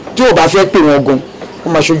tí ò bá fẹ́ pè wọ́n gan ó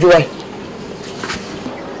máa ṣojú wáyé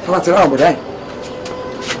tó bá ti ráwọn bọ̀dá ẹ̀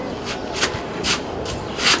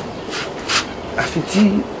àfi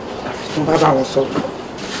tó bá bá wọn sọ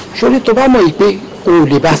sórí tó bá mọ̀ yìí pé o ò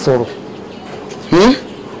lè bá sọ̀rọ̀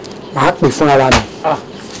màá pè fún ara mi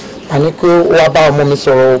àní kó wá bá ọmọ mi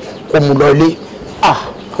sọ̀rọ̀ kó mu lọ ilé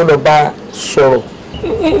kó lọ bá sọ̀rọ̀.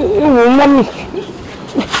 ìwọ mọ́mì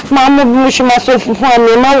máa mú bí mo ṣe máa sọ fún àmì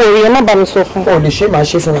ẹ má wòrí ẹ má bá mi sọ fún. ọ lè ṣe máa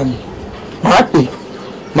ṣe fúnra mi màá pè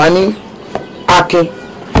màá ní Akin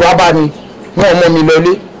wá bá mi mú ọmọ mi lọ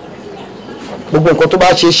ilé gbogbo nǹkan tó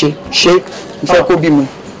bá ṣe ìfẹ́ kó bímọ.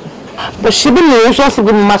 bó ṣe bí mi ò sọ sí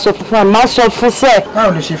bí mo máa sọ fún àmì máa sọ fún sẹ́ẹ̀.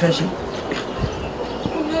 báwo lè ṣe fẹ́ ṣe.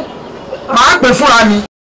 màá pè fúnra mi.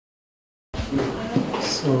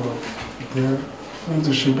 so there wọ́n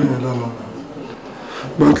ti ṣe bẹ́ẹ̀ lánàá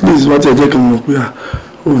but at least wọ́n ti jẹ́ kí n mọ̀ pé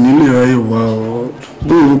ò nílé ayé wa ọ́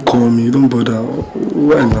don't call me don't bother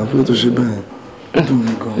why na bí wọ́n ti ṣe bẹ́ẹ̀ dùn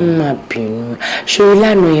mí gan. má bínú ṣòro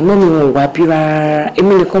lánàá yẹn mọ́mí wọn ò wá bí rárá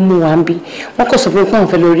èmi nìkan mú wa ń bí wọ́n kọ́ sọ fún mi pé àwọn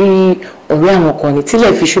fẹ́ lọ rí ọ̀rẹ́ àwọn kan ní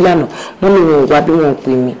tílẹ̀ fi ṣú lánàá mọ́mí wọn ò wá bí wọn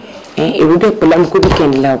pè mí èrò dẹ̀ pẹ̀lú àmì kó bí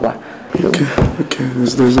kẹ́ni la wà. okay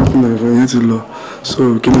there's nothing like that yẹn ti lọ so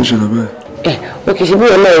kí ló ń ṣẹlẹ̀ báyìí. o kì í ṣe bí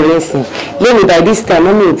ọlọ́run rẹ̀ sìn lẹ́nu by this time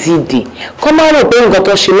mọ́mí ò tí ì dé kọ́ máa rò pé nǹkan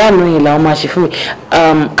tó ṣe lánàá yìí làwọn máa ṣe fún mi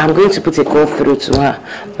I'm going to put a call through to her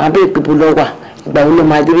màá bẹ̀rẹ̀ pé bó lọ́ wà ìgbà wo ló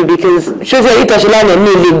máa dé because ṣé ṣe ìtọ́ṣe lánàá mi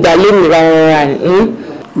lè gbà lẹ́nu rárá ni.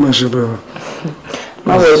 má ṣe bẹ́ẹ̀.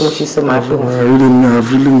 má wọ ẹni ṣe sọ máa fi wọn.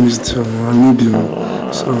 I've really missed you I need you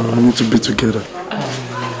so we need to be together.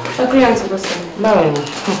 ọkùnrin àti bọ́sẹ̀. báwo ni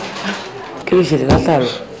kí ló ṣẹlẹ̀ látàrí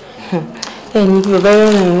ẹni bí bàbá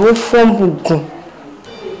yẹn rìn ó fọ́ọ̀mù gan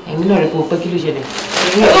ẹ̀mí náà rẹ̀ kò pẹ́ kí ló ṣẹlẹ̀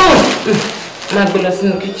máa gbé lọ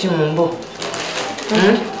sínú kíchìn mò ń bọ̀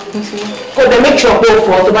kò dé make sure pé o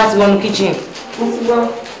fọ̀ tó bá ti wọnú kíchìn.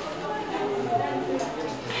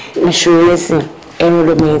 ìṣòro ẹ̀sìn ẹran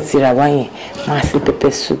lómi ẹ̀ ti rà wá yẹn máa ṣe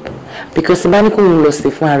pepper soup because bá ní kò ń lọ sí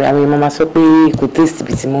fún ara àwọn èèyàn máa sọ pé kò taste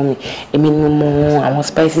bí ti mọ́mì èmi ni mo mọ àwọn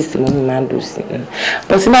spices tí mọ́mì máa ń lò sí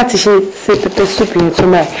but tí bá ti ṣe pepper soup yẹn tó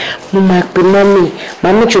báyìí mo máa pe mọ́mì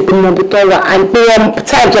máa make sure pé mo bí tọ́ wà and pé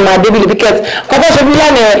time tó máa débìlì because kọ́kọ́ ṣe bí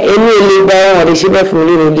lánàá èmi ò lè gba ẹ̀wọ̀n lè ṣe bẹ́ẹ̀ fún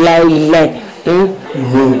mi lórí láìláì.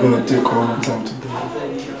 You're gonna take all the time to do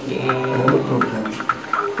it. No problem.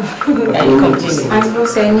 Are you continue? àti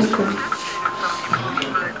bọ́sẹ̀ ẹni kò.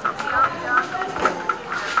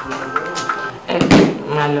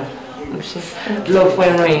 máa lọ fún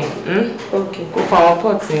ẹran yẹn kó fún àwọn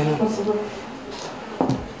pọ́ọ̀tì yẹn.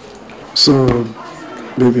 So,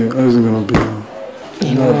 baby, how is it gonna be now?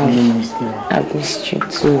 I've missed you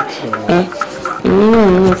too. Èmi náà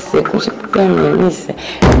ní ìsẹ̀ kó ṣe pípẹ́ mi ní ìsẹ̀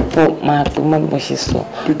bọ́ máa tó mọ́ bó ṣe sọ.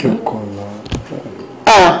 Pick your call now.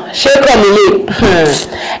 Ṣé kàn mí lè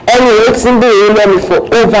ẹni ìwé tí ń béèrè lọ́mi for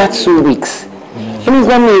over 2 weeks. Èmi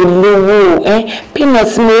gbọ́ mi ò lówó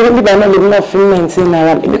peanuts mi rí bíbá náà lè mú náà fún mẹ́ǹtì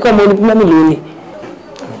náírà èmi kọ́ mo ní bí mọ́mì lónìí.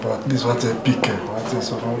 But this what a pick what is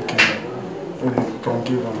so okay. Maybe you can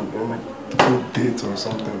give them a good date or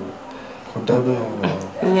something.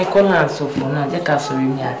 Ìyẹn kọ́ náà sọ fún náà jẹ́ ká sọ̀rọ̀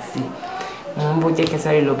mi àti mo ń bó jẹ́ kí n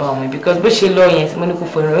sáré lọ bá ọmọ because bó ṣe lọ yẹn tí mo ní kó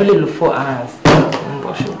fọ ẹran ó lè lo 4 hours. Mo ń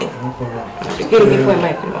bọ̀ ṣùgbọ́n. Kí ló ní fún ẹ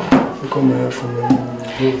máa ìpínlẹ̀ ọmọ? Come here for me.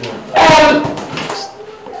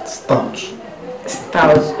 Starch.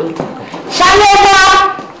 Ṣálẹ́ wá.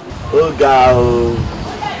 Ó ga o,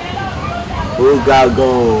 ó ga gan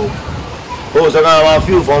o. Ó sọ ká máa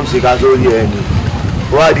fíìl fọ́ọ̀mù sí ká sórí ẹni.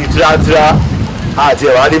 Wọ́n á di tírátíra àti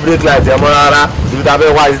ẹ̀wọ̀n á ní brake light ẹ̀ mọ́ rárá. Ibi tá a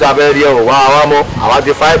fẹ́ wá ibi tá a fẹ́ rí ẹ̀wọ̀n wá wá mọ́. Àwa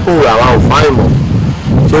ti fáì pò àwa ò fáì mọ́.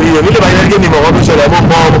 Sori èmi lè máa yẹ kí mi mọ̀ wọ́n tó ṣẹlẹ̀ mo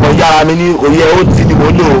mọ ọkọ̀ yára mi ní òye ó ti ni mo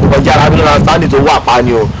lò ọkọ̀ yára mi lọ́la sáńdì tó wà pa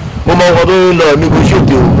ni o. Mo mọ ọkọ̀ tó ń lọ mi kò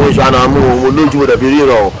ṣètò mo ṣàna mú o mo lójú mo dẹ̀ fi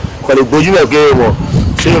ríran o. Kò lè gbójú mẹ́ pé mọ̀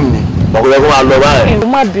same ni ọkùnrin kó máa lọ báyìí. ẹ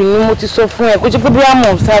má bínú mo ti sọ fún ẹ kó jẹ́ pé bí wàá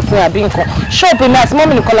mọ̀ ṣáà fún àbí nǹkan ṣọ́ọ̀bù èmi àti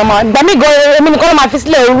mọ́mì nìkan la máa gbà mí gan èmi nìkan la máa fi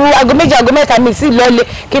sílẹ̀ òru aago 2 aago 3 mi sí lọ́ọ́lẹ̀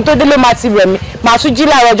kí n tó délé máa ti rẹ̀ mí màá tún jí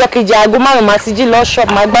láàárọ̀ ọjọ́ kejì aago 5 máa ti jí lọ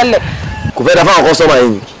ṣọ́ọ̀bù máa gbálẹ̀. kò fẹ́ da fáwọn kọ́sọ́mà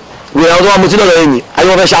yẹn ni wíwẹ̀ àwọn tó máa mutí lọ́dọ̀ yẹn ni ayé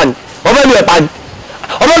wọn fẹ́ ṣáà ni wọ́n fẹ́ lu ẹ̀pá ni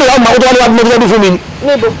ọmọ mi àwọn tó wá níwájú mọ́tò lọ́dún fún mi ni.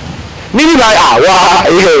 níbo. níbi ìgbà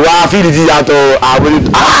wa fíìlì ti yàtọ̀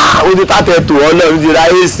àwọn ti tàtẹ̀ tó ọlọ́run ti ra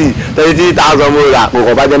AC 33,000 mo rà kò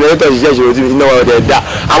kàn bá jẹnẹrétọ̀ ṣiṣẹ́ ìṣòro tí iná wọn dẹ̀ dá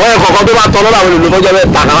àwọn ẹ̀kọ́ kan tó bá tọ́ lọ́dọ̀ àwọn olùlọ́fọ́jọ́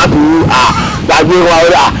mẹ́ta kan láti wú gbàgbé wọn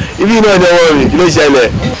rà ibi iná ẹ̀dẹ̀ wọn rìn kí ló ṣẹlẹ̀.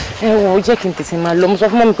 ẹ wo jẹ́ kí n tètè máa lọ mo sọ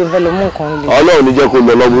fún mọ́mì pé n fẹ́ lọ mú nǹkan lè. ọlọ́run ní jẹ́ kó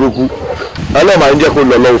lọ lọ burúkú ọlọ́run máa ń jẹ́ kó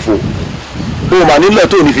lọ lọ òfò o mà nílò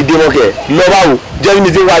tó ní fi dé mọ́kẹ́ lọ báwo jẹ́ ní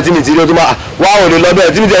mi ti ń wá tí mi ti rí o tó máa wá òní lọ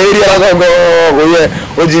bẹ́ẹ̀ tí mi ti rí rí ọlọ́sàn gan-an kò yẹ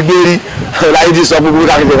o ti gbé rí láyé ti sọ pé kúrú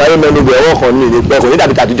káàkiri wáyé mẹ́nu bẹ̀ ọwọ́ kan ní ìpẹ́ kò ní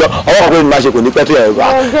dàbí tàtijọ́ ọwọ́ kan pé mi máa ṣe kò ní pẹ́ tó yẹ wá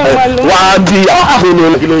bí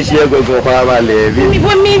àfihàn kí ló ń ṣe é gbọ̀ngàn farabalẹ̀ bí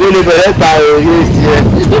o lè bẹ̀rẹ̀ ta òye sí ẹ.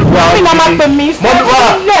 mi máa pè mí sílẹ̀.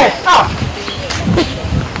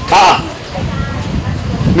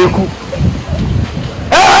 mi kú.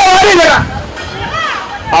 wọ́n ní ìlera.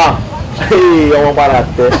 ọmọ padà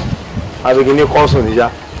tẹ abigi ní kọ́sùn níjà.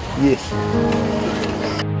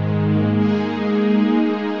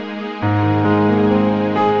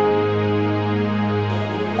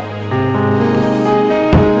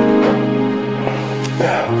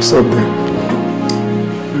 What's up there?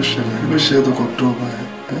 Let's share the control.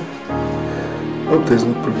 Hope there's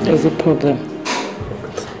no problem. There's a problem.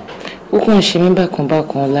 Ó kàn ṣe mí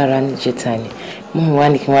bákan lára níjẹta ni. Mo wá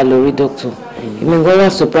ní kí n wá lọ rí doctor. Èmi gan wá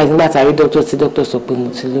surprise nígbà tá a rí doctor tí doctor sọ pé mo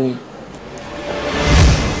ti lóyún.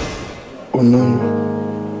 Oh no.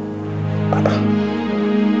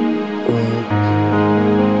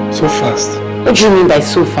 So fast. What do you mean by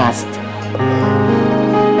so fast?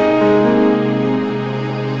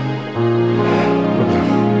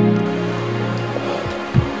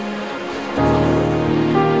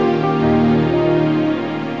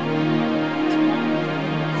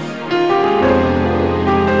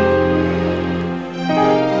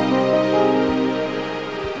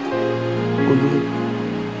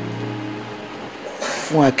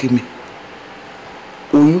 Fún Akemi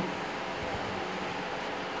oyún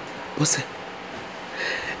bọ́sẹ̀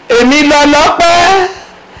èmi lọ lọ́pẹ́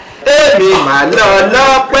èmi mà lọ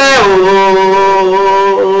lọ́pẹ́ ooo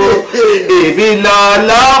èmi lọ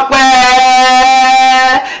lọ́pẹ́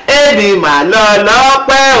èmi mà lọ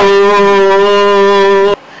lọ́pẹ́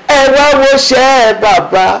ooo ẹ wá wo ṣẹ́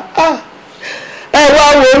bàbá ẹ wá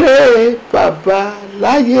wo rẹ̀ bàbá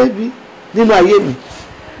láyé mi nínú ayé mi.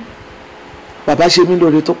 Bàbá ṣe mí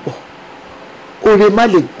lóore tó pọ̀ oore má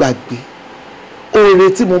lè gbàgbé oore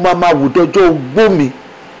tí mo máa wò dọjọ́ ogbó mi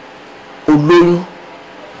olóyún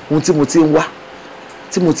ohun tí mo ti ń wá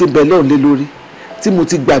tí mo ti ń bẹ lọ́hùn lé lórí tí mo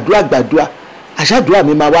ti gbàdúrà àṣàdúrà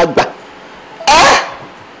mi máa wá gbà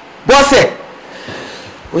bọ́sẹ̀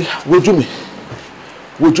wojú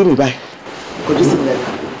mi báyìí kọjú sí mi lẹ́la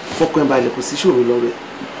fọkàn ẹ̀ balẹ̀ kò sí ṣòro lọ́rọ̀ ẹ̀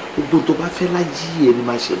gbogbo tó bá fẹ́ láyé ẹ̀ ni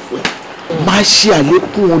máa ṣe fún ẹ máa ṣe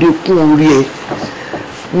àlékún orí ẹ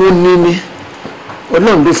mo ní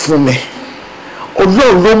ọlọ́run ló fún mi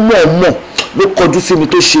ọlọ́run ló mọ̀ ló kọjú sí mi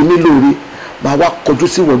tó ṣe mí lóore màá wá kọjú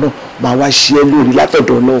sí ìwọ náà màá wá ṣe ẹ lóore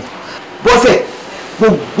látọ̀dọ̀ náà bọ́sẹ̀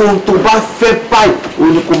gbogbo tó bá fẹ́ báyìí o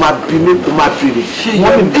ní kó máa bí mi kó máa bèrè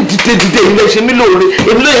wọ́n ní dìde ilé ṣe mí lóore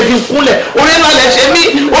èmi ló yẹ kí n kúnlẹ̀ oore má lè ṣe mí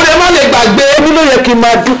oore má lè gbàgbé èmi ló yẹ kí n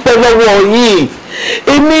máa dúpẹ́ lọ́wọ́ yín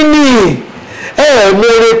èmi ni mo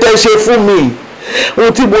rí tẹ́ ṣe fún mi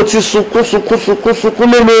ohun tí mo ti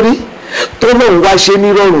sunkún lé lórí tó náà wá ṣe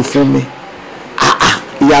nírọ̀rùn fún mi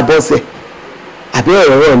ìyá Bọ́sẹ̀ àbí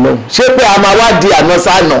ọ̀rọ̀ náà ṣé pé a máa wá di àná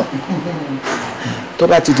sànà tó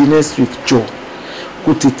bá ti di next week jọ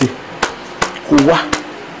kó tètè kó wá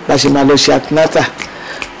bá ṣe máa lọ ṣe antenatal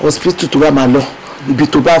hospital tó bá máa lọ ibi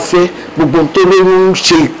tó bá fẹ́ gbogbo ohun tó lóyún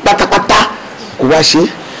ṣe pátápátá kó wá ṣe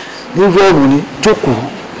nírọ̀rùn ni jókòó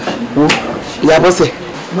wo ìyá Bọ́sẹ̀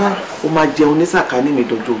o máa jẹun ní sàkání mi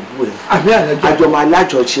dọjọ́ ògbó ẹ̀ àjọ máa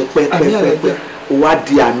lájọṣe pẹ́pẹ́pẹ́ o wá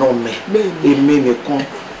di àná mẹ́ èmi nìkan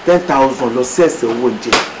 10,000 lọ sẹ́ẹ̀sì owó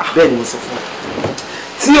oúnjẹ bẹ́ẹ̀ ni mo sọ fún ẹ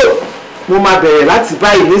tí o mo máa bẹ̀rẹ̀ láti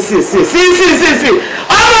báyìí nísinsìnyí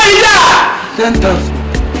ọmọ ìyá 10,000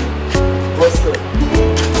 Bọ́sẹ̀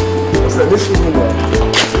ní sùúrù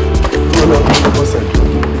náà Bọ́sẹ̀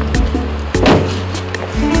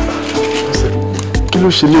kí ló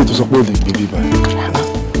ṣe léè tó sọ pé ó lè gbé bí báyìí.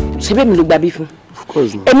 ṣé bẹ́ẹ̀ mi ló gba bí fún. of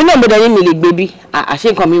course not. Èmi náà mo dẹ̀ ní mi lè gbé bí àṣé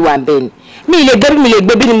nǹkan mi wà bẹ́ẹ̀ ni. Mi lè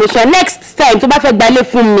gbé bí ni mo sọ. Next time tó bá fẹ́ gbalé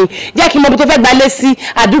fún mi, jẹ́ kí n mọ bí tó fẹ́ gbalé sí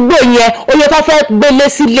àdúgbò yẹn, oye tó fẹ́ gbélé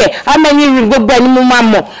sílẹ̀, how many room gbogbo ẹni mo máa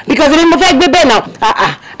mọ̀ because èmi mo fẹ́ gbé bẹ́ẹ̀ náà.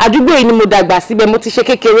 Àdúgbò yìí ni mo dàgbà síbẹ̀, mo ti ṣe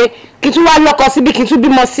kékeré. Kí n tún wá lọ́kọ síbí, kí n tún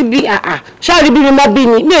bímọ síbí. Ṣáàrí bí mi mọ́ bí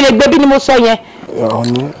ni. Mi ò lè gbé bí ni mo sọ yẹn.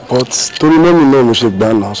 Honey, but torí mọ́mì náà mo ṣe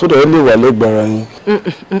gbà náà sódà ẹ lè wà lẹ́gbàrá yín.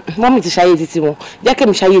 Mọ́mì ti ṣayé títí wọn, jẹ́ kí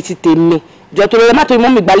mi ṣayé ti tèmi. Jọ torí ẹ má torí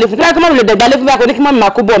mọ́mì gbalé fún mi. Kí mọ́mì lè dẹ̀ gbalé fún mi, àkọ́ni kí mọ́mì máa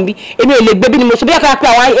kó bọ̀ nbí. Èmi ò lè gbé bí ni mo sọ bí ẹ̀ka pé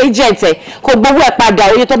àwọn agent ẹ̀ kò gbowó ẹ̀ padà,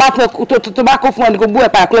 oye tó bá kó fún ọ ni kò gbowó ẹ̀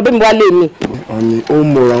padà kí lọ bí mi wá lé mi. Honey, ó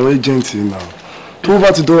mọ àwọn agent yìí náà. Tó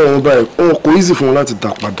bá ti dọ́rọ̀ wọn báyìí, wọn kò easy fún wọn láti dá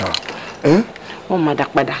padà. Wọ́n máa dá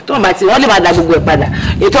padà. Tó wọ́n lè máa dá gbogbo ẹ̀ padà.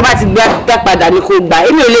 Ètò bá ti dá padà ni kò gbà.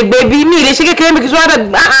 Èmi ò lè gbé bí mi lè ṣe kékeré mi kí sọ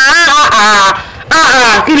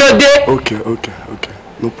kí ló dé. Okay,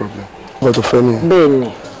 no problem. What the funny? Bẹ́ẹ̀ni.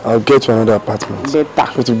 I'll get you another apartment.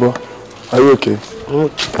 Better. What you boy? Are you okay?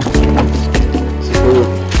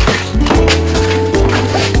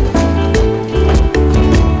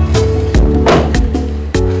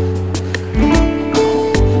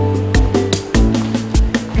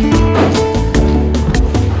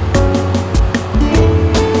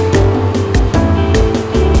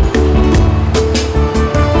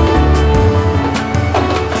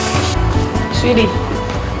 Sweetie,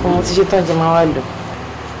 òun ti ṣe tán jẹ máa wá lọ.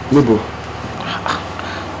 Níbo?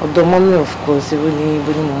 Ọ̀dọ̀ mọ́mí of course, ibo ni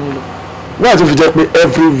mò ń lọ. Why do you feel like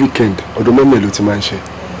every weekend ọ̀dọ̀ mọ́mí ló ti máa ń ṣe?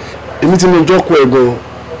 Èmi tí mo jókòó ẹ̀ gan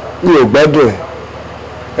mi ò gbádùn ẹ̀.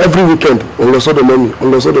 Every weekend òun lọ sọ́dọ̀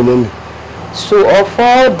mọ́mí. So of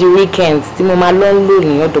all the weekends tí mo máa lọ ń lò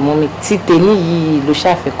ní ọ̀dọ̀ mọ́mí tí tèmi yìí ló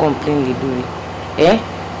ṣàfẹ́ complain lè lórí.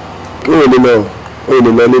 Kí o lè lọ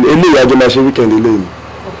eléyìí àjọ máa ṣe weekend eléyìí.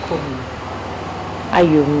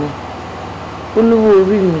 Ayọ̀ mi olówó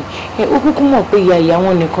orí mi ó kúkú mọ̀ pé ìyá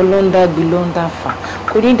wọn nìkan ló ń dágbé ló ń dáfà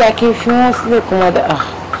kò ní dá kí n fi wọ́n sílẹ̀ kó máa dá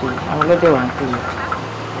àwọn ọlọ́dẹ̀ wà ń pè mí.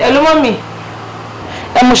 ẹ ló mọ́ mi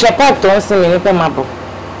ẹ mo ṣe park tó ń sin mi ní pẹ́ máa bọ̀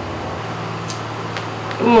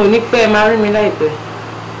mo ní pẹ́ máa rí mi láìpẹ́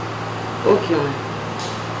ókè wọn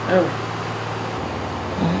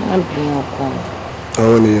má bínú ọkọ mi.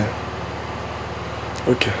 àwọn nìyẹn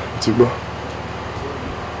ok ti gbọ́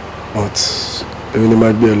but èmi ni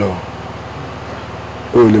máa gbé ẹ lọ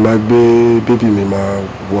o lè máa gbé bébì mi máa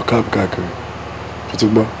wọ cab káàkiri o ti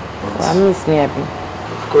gbọ́. wàá miss me àbí.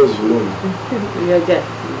 of course you know. yọjà.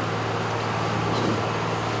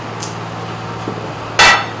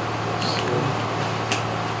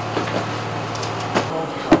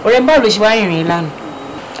 ọ̀rẹ́ báwo ló ṣe wá rìnrìn lánàá.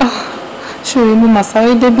 ṣòro mo mà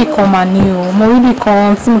sáré débì kan mà ní o mo rí bì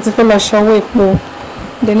kan tí mo ti fẹ́ lọ ṣọwọ́ epo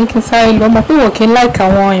dẹ̀ni kí n sáré lọ mọ̀ pé wò kí n láìka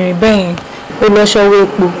àwọn ìrìn bẹ́ẹ̀ yẹn. ó lọ ṣọwọ́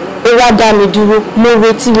epo ó wá dá mi dúró mo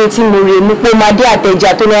retí mo rè mú pé máa dé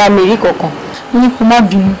àtẹ̀jà tó lọ́ra mi rí kankan. ní kò má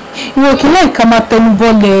bínú ìwọ kí láìka máa tẹnu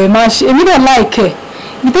bọ́lẹ̀ máa ṣe èmi náà láìkẹ̀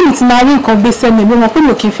ibi tẹ́mi ti máa rí nǹkan gbé sẹ́nu èmi mọ̀ pé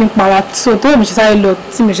mi ò kí n fi para tó tó èmi ṣe sáré lọ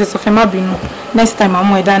tí mi ṣe sọ fẹ́ má bínú next time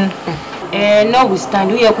àmọ́ ẹ dání.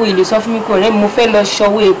 notwithstanding ó yẹ kó ilé sọ fún mi pé ọ̀rẹ́ mi mo fẹ́ lọ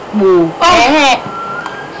ṣọwọ́ epo.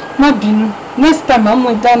 má bínú next time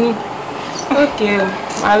àmọ́ ẹ dání. ok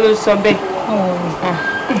máa ló sọ bẹ́ẹ̀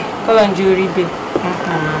kọ́lọ̀ ń ju orí bẹ́ẹ̀.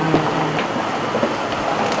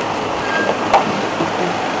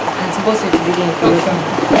 àti bọ́sẹ̀ ti dé lẹ́yìn pẹ̀lú fún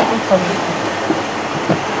mi.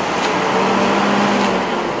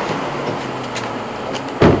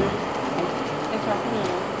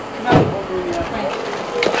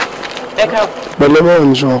 pẹ̀lú báwo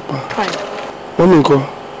ni ṣọwọ́ pa wọ́n mi nǹkan.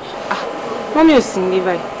 mọ́mí ò sí ní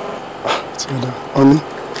báyìí. ti ọ̀dà ọ̀ní.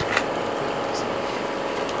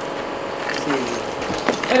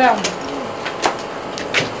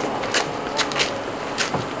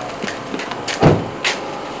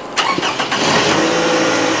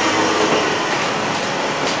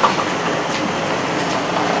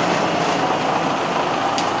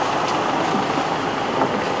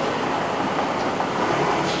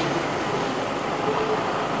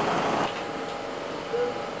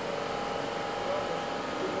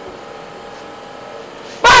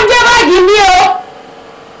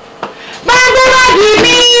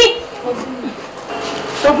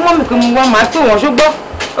 wọ́n máa pè wọ́n ṣùgbọ́n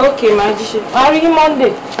ok máa jíṣẹ́ máa rí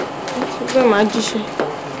Monday ṣùgbọ́n máa jíṣẹ́.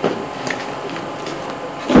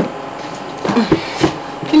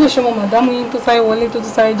 kí ló ṣe mọ màdámù yín tó sáré wọlé tó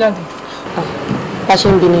tún sáré jáde. bá a ṣe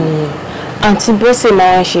ń bínú nìyẹn àǹtí bọ́sẹ̀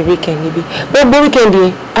máa ń ṣe weekend níbí gbogbo weekend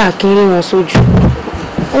yẹn a kì í rí wọn sójú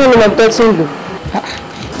wọn ló mọ ibi tó ti ń lò.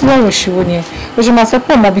 wọ́n ò ṣòwò nìyẹn o ṣe máa sọ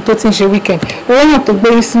pé ọmọ ibi tó ti ń ṣe weekend owó yàn tó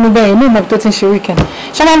gbórí sínú bẹ́ẹ̀ ní ọmọ ibi tó ti ń ṣe weekend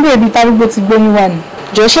ṣé máa ń bẹ̀rẹ̀ ibi tárúgbó ti gbóyún wà ní.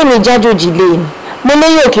 jọ ṣé mi jájòjì lé ní mo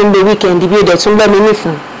léyìn òkè ń lo weekend bí ẹ̀dẹ̀ tún gbọ́ mi ní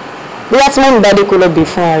fún bóyá tí wọ́n mi bá dé kó lọ bè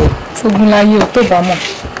fún ara rẹ̀. tógun láyé ò tó bá mọ̀.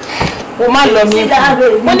 o má lọ mí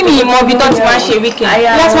fún mo ní mi mọ ibi tó ti máa ṣe weekend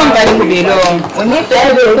bóyá tí wọ́n mi bá dé kó bè lọ.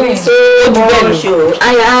 onífẹ̀ẹ́ bèbí ṣe é mọ́ ṣò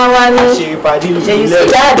àyà wa ní ṣèyí sí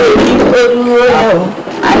jáde ní olúwo náà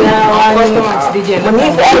àyà wa ní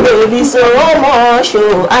onífẹ̀ẹ́ bèbí ṣe ó mọ́ ṣò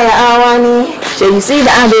àyà wa ní ṣèyí sí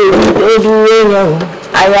jáde ní olúwo náà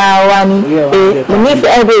àyà wa ní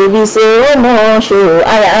onífẹ̀ẹ́ bèbí ṣe ó mọ́ ṣò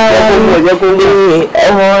àyà wa ní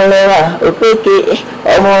ọmọ lẹ́wà òpèké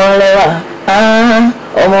ọmọ lẹ́wà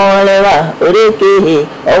ọmọ lẹ́wà òrékè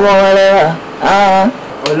ọmọ lẹ́wà.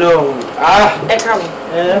 Ọlọ́run ẹ káàbọ̀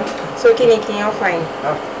so kí ni kí n yàn fàyìn.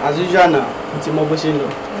 as usual náà mo ti mọ bó ṣe ń lọ.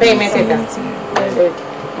 bẹ́ẹ̀ mẹ́tẹ̀ẹ̀ta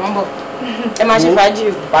wọ́n bọ̀ ẹ máa ṣe fàájì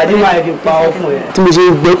o. pàdé máa fi pa ọ fún ẹ. tí mo ṣe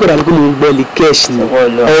gbọ́ kódà pé mo ń gbọ́ lè kẹ́ẹ̀ṣì ni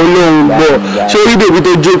Ọlọ́run gbọ́ ṣé orí bèbí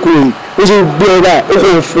tó jókòó yìí ó ṣe gbé ọ báyìí ó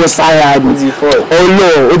kàn fọ́ sára ni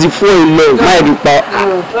Ọlọ́run ó ti fọ́ ilẹ̀ máa fi pa.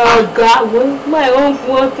 ọ̀gá wo máa ń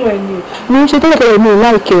fún ọ̀tún ẹ̀ ni. mo ń ṣe tẹ́lẹ̀tẹ́lẹ̀ mi ò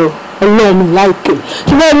láìkẹ́ o Ọlọ́run mi láìkẹ́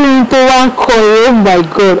ṣùgbọ́n mi tó wá ń kọ ẹ̀ oh my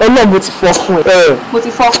God Ọlọ́run mo ti fọ́ fún ẹ. mo ti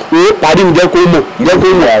fọ́. pàdé mi jẹ́ kó mọ̀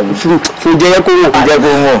fún jẹ́ kó mọ̀ jẹ́ kó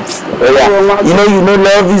mọ̀. You know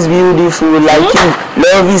love is beautiful like you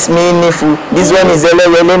love is meaningful this one is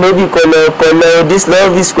elewele no be kọlọ this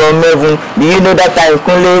love is from heaven do you know that time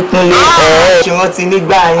kúnlé ṣé wọ́n ti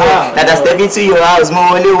nígbà yẹn dada step into your house mo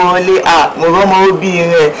wọlé mo rọ́mọ òbí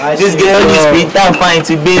rẹ̀ this girl is sweet and fine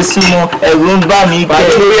to gbé súnmọ́ ẹ̀rù ń bà mí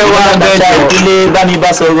kẹ́ bàtà ìdílé bá mi bá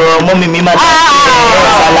sọ̀rọ̀ mọ́mí mi máa dá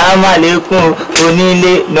sàlámù àlékún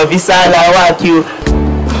onílé nọ̀físà làwà kí o.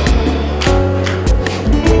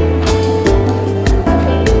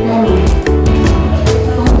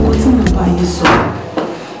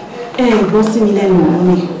 Gbọ́ sí mi lẹ́nu ọ̀rọ̀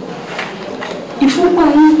mi ìfúnpá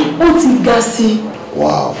yín ó ti ga sí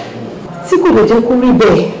i tí kò lè jẹ́ kó rí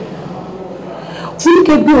bẹ́ẹ̀ tí ní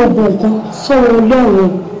kẹgbẹ́ ogun nǹkan sọ̀rọ̀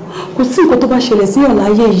Ọlọ́run kò sí nǹkan tó bá ṣẹlẹ̀ sí ọ̀la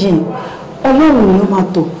ayé yìí Ọlọ́run ni ó máa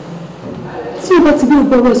tọ̀ tí o bá ti gbé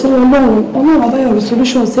gbogbo ọ̀rọ̀ sọ̀rọ̀ Ọlọ́run abáyọ̀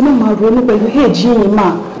resolution ṣe máa máa ronú pẹ̀lú èjì yìí mà.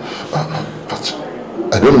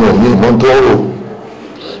 I don't know mi mọ́ tó rò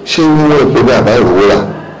ṣé wíwọ́ ìpè ní àbá ìrówó rà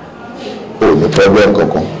ò ní problem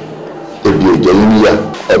kankan ebi ò jẹ́ yín níyà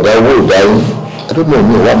ọ̀dà owó ò dá yín I don't know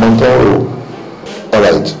mi wà mọ́ tó rò all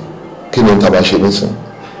right kí ni n ta máa ṣe nísìn.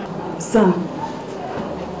 sir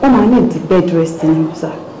wọ́n máa ní ìdí bed rest ni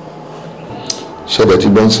sir. ṣẹlẹ̀ tí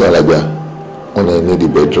bẹ́ńsì alágbá wọn náà ní ìdí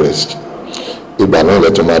bed rest ìgbà náà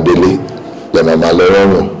lẹ́tọ̀ máa délé lẹ́nà máa lọ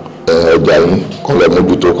rọrùn ọjà yín kàn lọ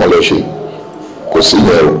mójútó kàn lọ ṣe kò sí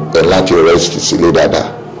yẹn o ẹ̀ láti rest sílé dáadáa.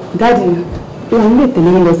 dáàdi wọn lè tẹ̀lé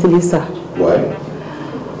yín lọ sílé sir. why.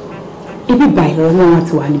 ibi báyìí lọ́wọ́ wọn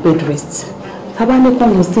ti wà ní bed rest tábà ní kàn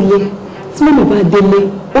lọ sílé tí mọ́mí bá délé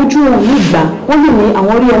ojú wọn nígbà wọ́n lè ní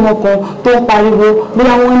àwọn rí ọmọ kan tó ń pariwo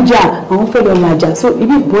bóyá wọ́n ń jà àwọn fẹ́ lọ làjà so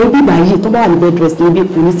ibi báyìí tó bá wà ní bed rest níbi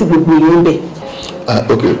kò ní sí gbogbo èèyàn bẹ̀.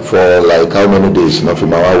 Okay, for like how many days na fi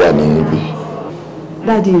máa wá wà ní ibi.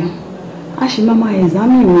 Daddy a ṣì máa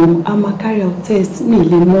examine wọn a máa carry out test ní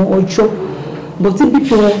ilé mọ ọjọ́ but tí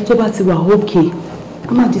bp wọn tó bá ti wà okay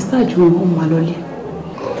a máa discharge wọn wọn máa lọlé.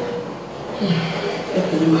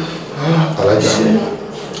 alájà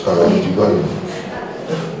Jigan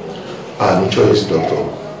ní choice doctor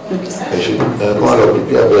ẹ ṣe kọ́ ọ lọ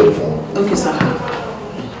prepare bed fún wọn. Okay sir.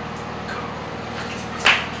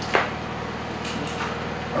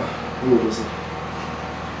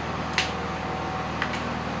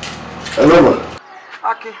 Hello ma.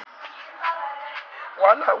 Akin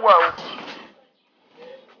wàhálà wà o.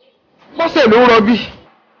 Bọ́sẹ̀ ló ń rọbí.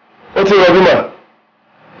 Ó ti rọbí mà.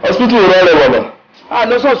 Hospital rẹ̀ rẹ̀ màmá.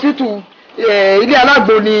 Àlọ́ sọ sítù ilé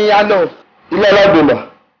alágbo ni a lọ. Ilé alágbo mà.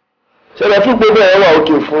 Ṣẹlẹ̀ fún gbogbo ẹ̀ wà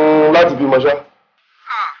òkè fún láti bímọ ṣá.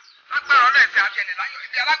 Agbára ọlọ́ọ̀fẹ́ àṣẹlẹ̀ láyọ̀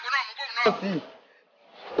ilé alágbo náà mú bóun náà sí.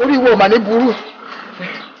 Orí wo mà ní burú.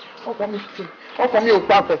 Ọkàn mi ò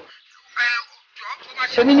papọ̀.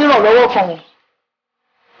 Ṣe ní nírànlọ́wọ́ kan wọn.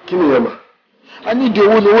 Kí ni yẹn mà? A ní ìdí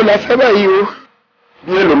owó ni owó la fẹ́ báyìí o.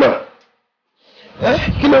 Bí èlò mà?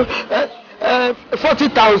 Kí ló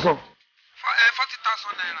 40,000.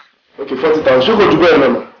 40,000 naira. Ok 40,000 ṣé kò jù bẹ́ẹ̀ lọ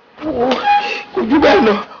mà? Kò jù bẹ́ẹ̀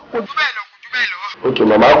lọ. Ok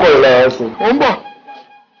màmá kọ́ ẹ̀ lára sí. Ó ń bọ̀.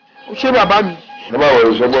 Ó ṣe bàbá mi. Ẹ má wọ̀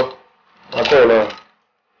ìṣọ́gbọ́. Màá kọ́ ẹ̀ lára.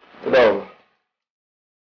 Ó dà wọ̀.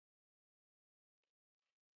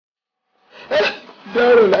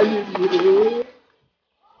 Dárò láyé mi rèé.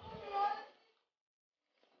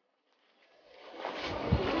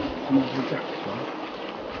 Ọmọ ìjà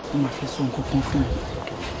ó máa fẹ́ sọ nǹkan kan fún ẹ.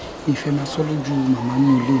 Ìfẹ́ máa sọ lójú màmá ní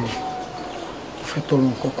ilé mi. Mo fẹ́ tọrọ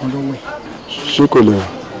nǹkan kan lọ́wọ́ ẹ̀. Ṣé kò lè wà?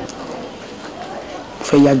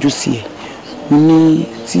 fẹ́ yájú sí ẹ mo ní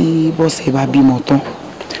tí bọ́sẹ̀ bá bímọ tán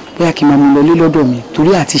bóyá kí n máa mú lọ lé lọ́dọ̀ mi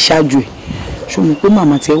torí àti ṣáájú ẹ̀ ṣó mo pé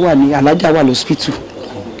màmá tiẹ̀ wà ní alájà wà lọ́sípítù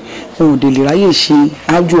òun ò dé lè ráyè ṣe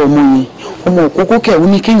ájú ọmọ yẹn ọmọ òkókó kẹ̀wé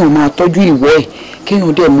ní kéèyàn máa tọ́jú ìwọ́ ẹ̀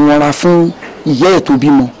kéèyàn dẹ̀ mú ọra fún ìyá ẹ̀ tó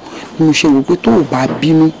bímọ ni mo ṣe wò pé tó ò bá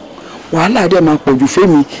bínú wàhálà dẹ̀ máa pọ̀jù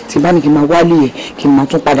fẹ́mi tí bá ní kí n máa wálé ẹ̀ kí n máa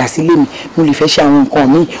tún padà sílé mi mo lè fẹ́ ṣe àwọn nǹkan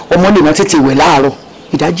míì ọmọ lè má tètè wẹ̀ láàárọ̀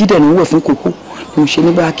ìdájí dẹ̀ ló ń wẹ̀ fún kókó ni mo ṣe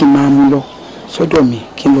nígbà kí n máa mú lọ sọ́dọ̀ mi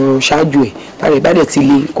kí n lọ ṣáájú ẹ̀ tààrẹ̀ bá dẹ̀ ti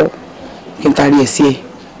lè kọ́ kí n taari ẹ̀ sí ẹ.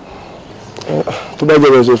 tó bá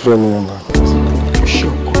jẹ́ bẹ́ẹ̀ ṣe fẹ́ ni ẹ̀ náà. ṣé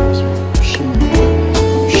ọkọ ṣé mi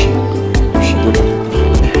ṣé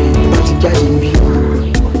bá ti jáde níbí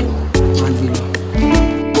wá gbé lọ.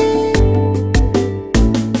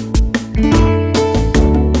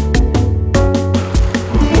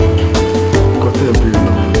 kọ́tẹ́ ìbéèrè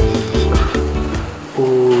náà ó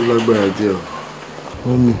lágbára díẹ̀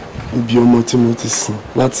wọ́n mi ibi ọmọ tí mo ti sìn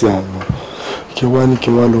láti àná kí wá ní kí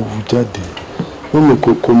wá lọ wù jáde wọ́n mi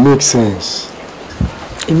kò make sense.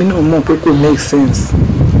 èmi náà mọ̀ pé kò make sense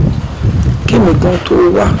kémi gan tó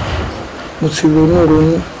wá mo ti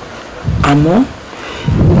ronú àmọ́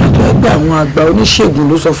nígbà tó ẹgbẹ́ àwọn àgbà oníṣègùn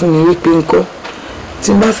ló sọ fún mi wípé ńkọ́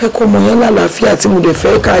tí n bá fẹ́ kọ́ ọmọ yẹn lálàáfíà tí mo dẹ̀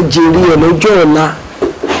fẹ́ ká jèrè ẹ̀ lọ́jọ́ ọ̀la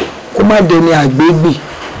kó má dẹni àgbégbì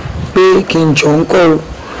pé kí n jọ ńkọ́ o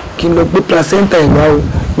kí n lọ gbé placenta ìwá o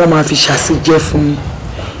wọ́n máa fi ṣàṣìjẹ́ fún mi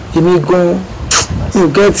èmi gan mi ò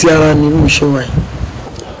gẹ́ẹ̀tì ara mi mo ṣe wà yìí.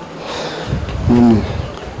 nínú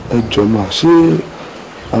ẹjọ́ máa ṣé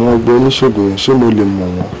àwọn ọgbẹ́ oníṣègùn yẹn ṣé mo lè mọ̀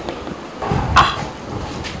wọ́n.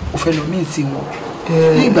 ó fẹ́ lọ míì tí wọn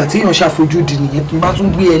ní ìgbà tí èèyàn ṣàfojúdi nìyẹn tó bá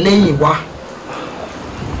tún gbé ẹ lẹ́yìn wá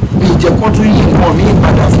bí ìjẹ́kọ́ tún yí nǹkan mi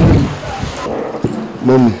padà fún mi.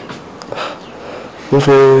 mọ́mì wọ́n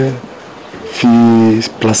fẹ́ fi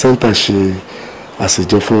placenta ṣe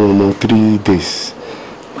àṣejẹ fún ọmọ 3 days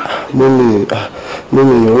mọ́mì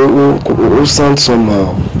ó sound somehow.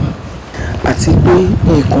 àti pé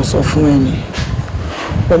nǹkan sọ fún ẹni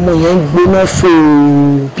ọmọ yẹn ń gbóná fòó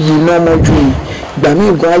bí iná mọ́jú ni ìgbà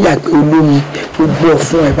míì gan ayà pé olómi gbogbo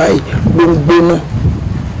ọ̀fun ẹ̀ báyìí ló ń gbóná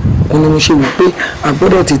òun ni mo ṣe wò pé a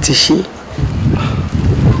gbọ́dọ̀ tètè ṣe.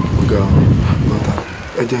 ọ̀gá mọ́tà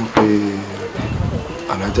ẹ jẹ́ ń pe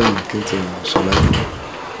alájà mi kí n tẹ̀ ṣàlàyé.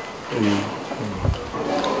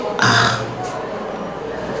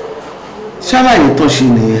 ṣàlàyé tó ṣe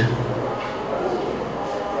nìyẹn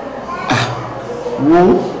wo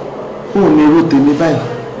òun ni irú tèmi báyìí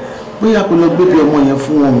bóyá kó lọ gbébi ọmọ yẹn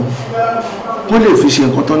fún wọn kó lè fi ṣe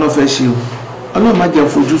nǹkan tọ́nà fẹ́ ṣe o ọlọ́run má jẹ́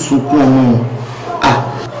fojú sunkún ọmọ wọn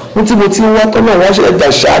ní tí mo ti ń wá tọ́nà wọ́n ṣe ẹ̀dà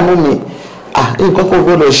ṣàánú mi nǹkan kò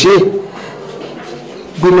gbọdọ̀ ṣe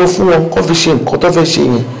gbé lọ fún wọn kó fi ṣe nǹkan tó fẹ́ ṣe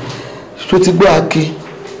yẹn tó ti gbọ́ àkè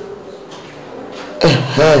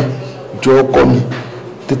jọ ọkọ mi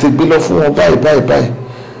tètè gbé lọ fún wọn báyìí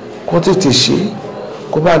kó tètè ṣe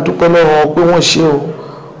kó má dúpẹ́ lọ́wọ́ pé wọ́n ṣe o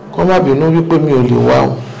kó má bínú wípé mi ò lè wá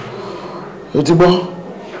o ó ti gbọ́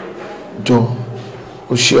jọ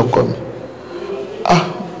ó ṣe ọkọ mi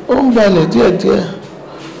ó ń balẹ̀ díẹ̀díẹ̀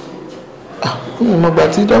mo gbà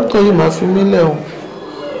tí dókítà yìí máa fi mí lẹ̀ o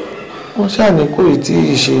wọ́n ṣàní kò ì tí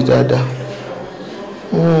ì ṣe dáadáa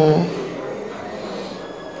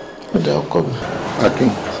ó dá ọkọ mi. Akin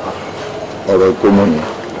ọ̀rọ̀ ìkómọ yẹn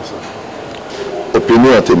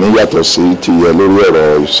opinion tèmi yàtọ̀ sí ti yẹ lórí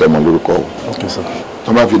ọ̀rọ̀ ìsọmọlórúkọ o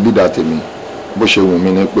wọ́n bá fi dídá tèmi bó ṣe wù mí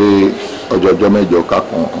ni pé ọjọ́ mẹ́jọ ká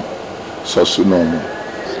kan sọ sínú ọmọ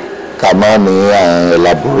ká má ní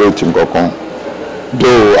elaborate nǹkankan dó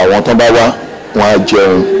àwọn tán bá wá wọn á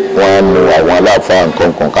jẹun wọn á mu àwọn aláàfáà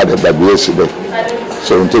nǹkankan káàdé gbàgbé síbẹ̀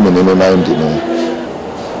sọ̀rọ̀ tèmi nínú máìndì nìyẹn.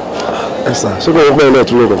 ẹ sà ṣé kò wọ́n pẹ́ ilé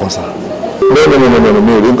ìtúrò kankan sà. no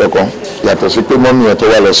mi ò rí nǹkankan yàtọ̀ sí pé mọ́mí yẹn tó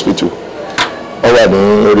wà lọ́sibítù ó wà ní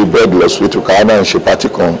orí bẹ́ẹ̀dì lọ́sibítù káwọn náà ń ṣe pátì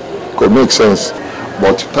kan kò make sense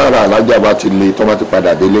but tára alájà bá ti le tó bá ti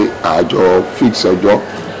padà délé àjọ fix ọjọ́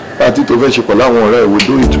pátì tó fẹ́ ṣe pẹ̀lú àwọn ọ̀rẹ́ we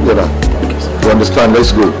do it together you understand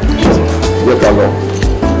let's go jẹ́ ká lọ.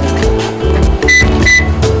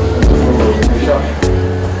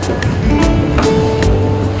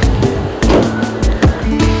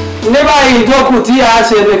 ní báyìí tó kù tí a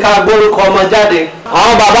ṣe ni ká gbórúkọ ọmọ jáde.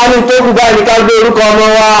 àwọn bàbá ní tó kù báyìí ni ká gbé orúkọ ọmọ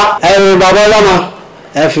wa. ẹ̀yin bàbá ọlọ́mọ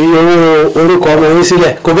ẹ fi orúkọ ọmọ yín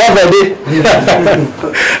sílẹ̀ kò bá fẹ́ dé.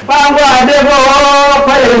 pápá adébọ̀wọ́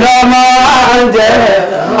pẹ̀lú ọmọ àǹjẹ́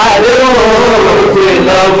adébọ̀wọ́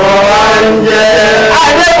pẹ̀lú ọmọ àǹjẹ́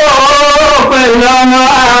adébọ̀wọ́ pẹ̀lú ọmọ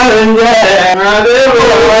àǹjẹ́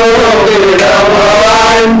adébọ̀wọ́ pẹ̀lú ọmọ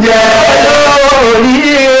àǹjẹ́ lórí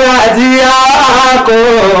àti àkó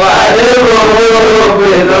adébọ̀wọ́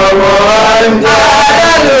pẹ̀lú ọmọ àǹjẹ́.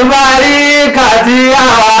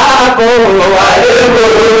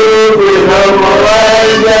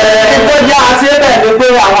 ìtọ́jú àti ẹ̀bẹ̀ ni pé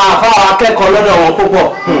àwọn àfáà akẹ́kọ̀ọ́ lọ́dọ̀ wọn púpọ̀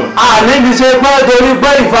níbi ṣe pé torí pé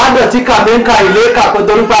ìfádọ̀tí kàmínkà ilé kà pé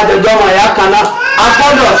torí pé àjọjọ́ ọmọ ìyá kan náà a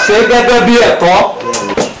gbọ́dọ̀ ṣe gẹ́gẹ́ bí ẹ̀tọ́.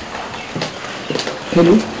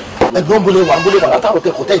 ẹ̀gbọ́n bolo wà látàrọ̀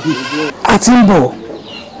kẹ́kọ̀ọ́ tẹ́ ìdí. a ti ń bọ̀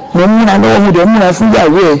mo múra lọ́wọ́ mo dẹ̀ múra fún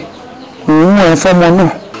ìyàwó ẹ̀ òun ẹ̀ fọ́mọ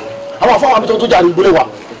náà. àwọn afọwọ́ àmì tó jà ní ìgbélé wa.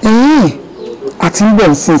 a ti ń bọ̀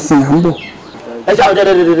nísinsìnyí à ń bọ̀. ẹ ṣe àwọn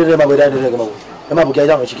jẹ́ máa bọ̀ ẹ máa bọ̀ kí ẹ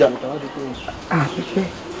jáwọn ṣíkí àná.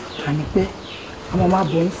 àní pẹ́ àwọn máa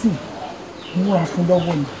bọ̀ ń sìn múra fún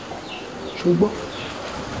lọ́wọ́ ni ṣùgbọ́n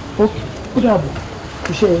ó dàbọ̀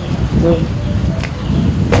iṣẹ́ wọn.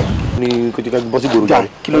 ní kò tí ká bọ́ sí gbòòrò jáde.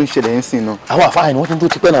 kí ló ń ṣẹlẹ̀ ń sìn náà. àwọn àfáà ni wọ́n ti ń tó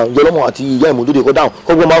tipẹ́ náà yọlọ́mọ àti ìyá ìmọ̀dúdé kọ́ dáhùn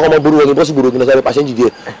kọ́gbọ́n máa kọ́ ọmọ ború wọ̀nyí bọ́ sí gbòòrò kí n sáré pàṣẹ jìdí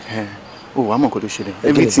ẹ̀. ó wàá mọ̀ kó tó ṣẹlẹ̀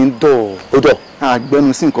everything dọ̀ ó dọ̀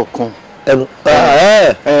àgbẹnu sí nǹkan kan. ẹnu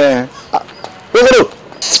gbogbo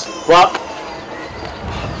wa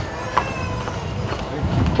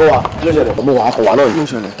kó wa kí ló ṣẹlẹ̀ ọmọ wa kọ̀ wá náà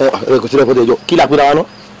ni kò sí lẹ́kọ̀ọ́ tẹ́jọ́ kí lápẹ́ dára náà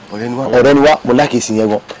ọ̀rẹ́ ni wa mo lákèsí yẹn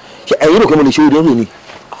gan ṣe ẹ̀yin rò pé mo lè ṣe orí ni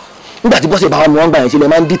nígbà tí bọ́sẹ̀ bá wa ni wọ́n gbà yẹn ṣe lẹ́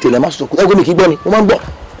máa ń dìtẹ̀ lẹ́ máa sọ̀kù ẹgbẹ́ mi kì í gbọ́ ni mo máa ń gbọ́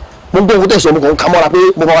mo ń gbọ́ ohun tẹ̀sán mo kàn ń ká mọ́ra pé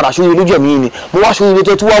mo máa wà sórí lójú ẹ̀mí ni mo wá sórí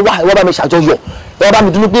lójú ẹ̀ tí wọ́n wá ẹ̀ wọ́n bá mi ṣàjọyọ̀ ẹ̀ wọ́n bá mi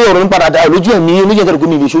dúró pé ọ̀rọ̀ ń padà dà lójú ẹ̀mí lójú ẹ̀kẹ́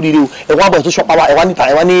mi lè sórí rẹ o ẹ̀ wọ́n bọ̀ tó ṣọ́pá wa ẹ̀ wá níta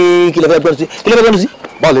ẹ̀ wá ní kílẹ̀ fẹ́ gbẹ́nu sí.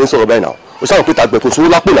 báwo lè ń sọ̀rọ̀ bẹ́ẹ̀ náà o ṣàrò pé tàgbẹ̀ kò sówó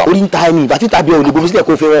lápò náà. orí ń ta ẹni ìgbà tí tàbí ẹ̀ ò lè bomi sílẹ̀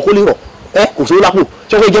kó fẹ́ wọn kó lè rọ̀ ẹ kò sówó lápò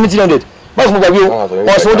ṣé kò jẹ́ mi 300 báwo fún mi gbàgbé o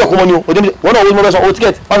wọn sọ ọjọ́ kó mọ ni o wọn náà wọ́n mọ bẹ́ẹ̀ sọ o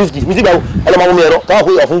tíkẹ́ẹ̀tì 150 mi ti gbà o ẹ lọ máa mú mi ẹ̀rọ káwọn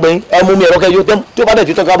kó ọ̀fun gbẹ̀yìn ẹ mú mi ẹ̀rọ kẹjọ tí ó bá dẹ̀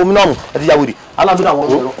tí tọ́ka bomi náà mú ẹ ti yàwó rè aláàbí náà wọ́n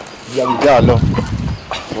sọ ẹ̀rọ ìyá lọ.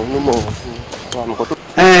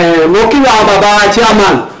 mo kí àwọn bàbá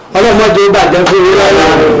chairman ọlọ́mọdé bàjẹ́ fún mi lọ́wọ́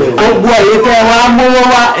gbogbo èyí tẹ́ wá mówó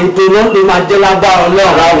wá ètò náà ló máa jẹ́ lágbára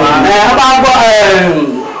ọlọ́run ẹ bá gbọ́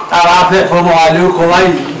ara fẹ́ fọmọ wa ló kọ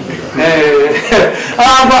wáyé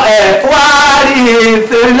wárí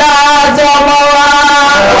ìsìlá sọmọ wa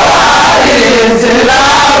wárí ìsìlá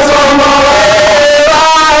sọmọ wa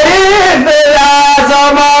wárí ìsìlá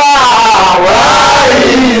sọmọ wa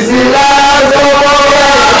wárí ìsìlá sọmọ wa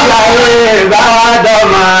ìyàwó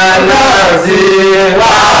ìbádọ́mọ náà sí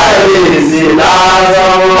wárí ìsìlá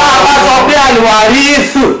sọmọ wa. bá a sọ pé àlùwárí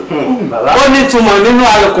ìsù ó nítumọ̀ nínú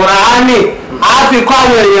Al-Kùránì á fi kọ́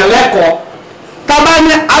àwọn èèyàn lẹ́kọ̀ọ́ tábà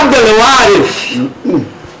ní abdulwari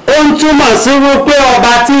ó ń túmọ̀ sí wípé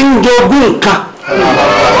ọba tí ń jogún nǹkan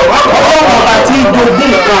ọba tí ń jogún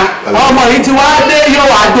nǹkan ọmọ yìí tí wàá dé yóò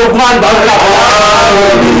wá jogún àgbàlagbà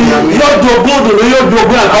yóò jogún dùnú yóò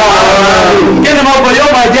jogún ẹ̀kọ́ kí ni mo gbọ́ yóò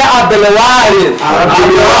máa jẹ́ abdulwari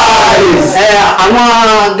àwọn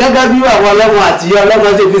gẹ́gẹ́ bí àwọn ọlọ́run àti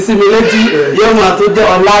ọlọ́run ṣe fi sí mi létí yóò máa tó jẹ́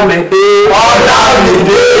Ọlámídé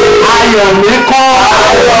Ayọ̀míkún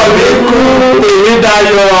èmi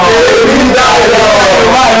dayọ̀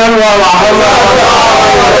ìwà ìrẹ́nu ọ̀rọ̀ àhọ́sọ́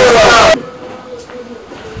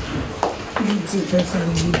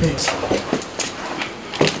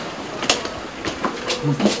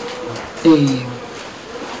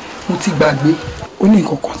mo ti gbàgbé ó ní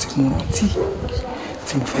nǹkan kan tí mo rántí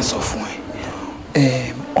tí mo fẹ́ sọ fún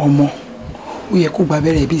ẹ ọmọ ó yẹ kó gba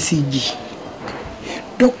abẹ́rẹ́ BCG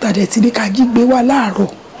dókítà dẹ̀ ti ní ká jí gbé wá láàárọ̀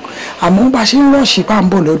àmọ́ bá ṣe ń rọ̀ṣì bá ń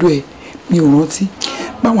bọ̀ lọ́dọ̀ ẹ̀ mi ò rántí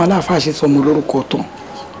báwọn aláàfáà ṣe sọ ọmọ lórúkọ tán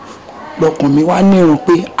lọkàn mi wá nírun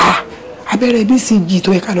pé abẹ́rẹ́ BCG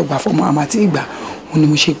tó yẹ ká lọ gbà fọmọ àmọ́ àti ìgbà wọn ni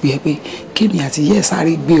mo ṣe pè é pé kémi àti yẹ́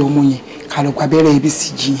sáré gbé ọmọ yẹn ká lọ gba abẹ́rẹ́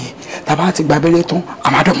BCG yẹn tàbá ti gba abẹ́rẹ́ tán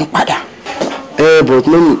àmàdọ́mọ padà. But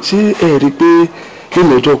mọ́mí ṣé ẹ rí i pé kí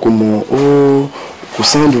lọ́jọ́ kò mọ̀ ó kò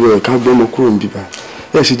sáńdì rẹ̀ ká gbọ́mọ kúrò níbí bá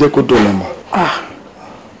ẹ ṣe jẹ́ kó dọ̀là mà.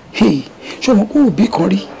 ṣé wọn kó òbí kan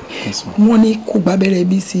rí wọn ní kó gba abẹ́rẹ́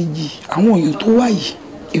BCG àwọn èèyàn tó wà yìí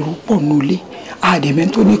èrò pọ̀ nulẹ̀ àdèmẹ́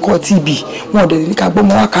tó ní kọ́ TB wọn ọ̀dẹ̀ ní ká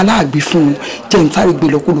gbọ́mọ wá ká láàgbé fún un jẹ́ ń sáré gbé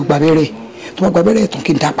lọ kó lọ gba abẹ́rẹ́ tó bá gba abẹ́rẹ́ tán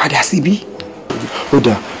kí n dá padà síbí. ó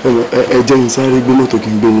dà ẹ jẹ́ ń sáré gbé mọ́tò kí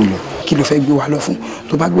n gbé yín lọ. kí ló fẹ́ gbé wa lọ fún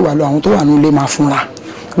tó bá gbé wa lọ àwọn tó wà nílé máa fúnra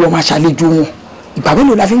wọ́n máa ṣàlejò wọn ìgbà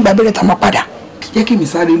mélòó la fi ń gba abẹ́rẹ́ tá a máa padà. jẹ́ kí mi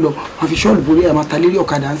sáré lọ wọn fi ṣọ́ọ̀lù borí ẹ̀ máa ta lérí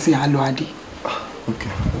ọ̀kadà ń sìn àlọ́ adé.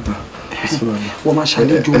 wọ́n máa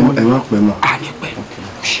ṣàlejò wọn. ẹ má pẹ́ mọ́. a ní pẹ́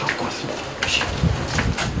ṣe ọkọ sí ṣe.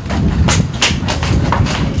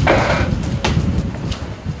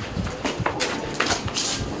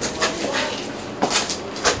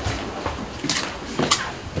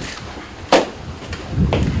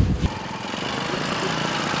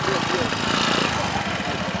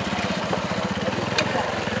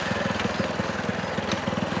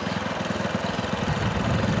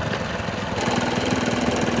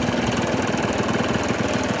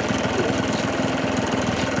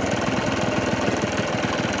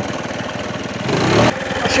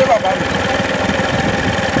 ṣé bàbá mi.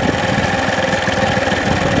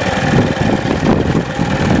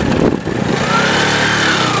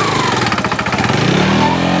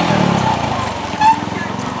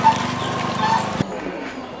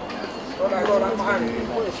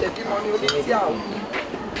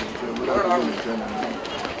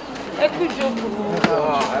 Ẹ kú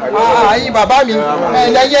jókòó. Àyìn bàbá mi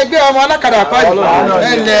ẹ̀lẹ́ yẹ gbé ọmọ alákàdá pàdé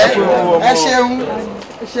ẹ̀lẹ́ ẹ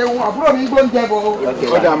ṣeun àbúrò mi gbóúnjẹ bọ̀.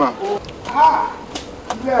 Ó dà mà.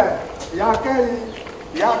 Ìyá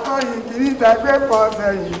kẹ́yìn kìíní tẹ́gbẹ́ pọ̀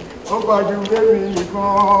sẹ́yìn ó gbọ́jú bébí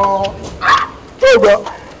nìkan. Tó gbọ́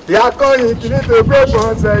ìyá kẹ́yìn kìíní tẹ́gbẹ́ pọ̀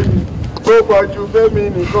sẹ́yìn ó gbọ́jú bébí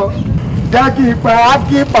nìkan. Jẹ́ kí ipa á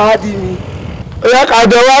kí pàdé mi. Ó yẹ ká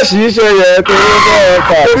jọ wá sí ṣe yẹ tó ń bọ̀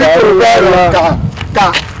kàkàrúlá.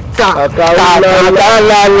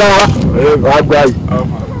 Àgbà yìí.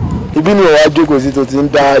 Ibi ni ìwà jókòó sí tó ti ń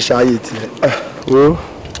dá ṣáyé tiẹ̀. Wo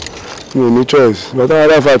mi ò ní choice. Bàtà wọn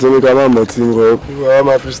láfa àti oníkà máa mọ̀ tí mo rọ̀ wọ́n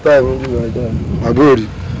máa fi style ní ìlú ẹ̀dá. Àbúrò rí.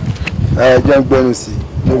 Ẹ jẹ́ ń gbẹ́nu sí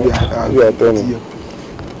i níbi àtọ́nu.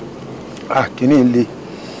 Kìíní ń le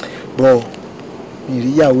bọ́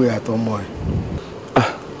ìríyàwó àtọmọ ẹ̀.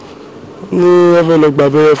 Ní wọ́n fẹ́ lọ gba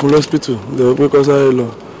abẹ́rẹ́ fún lọ́sípítù lẹ́yìn pé kọ́ sáré lọ.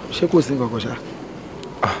 Ṣé kò sí nǹkan kan ṣá?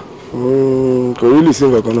 Kò rí lè sí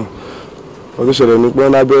nǹkan kan náà. Ọdún ṣẹlẹ̀ ní pé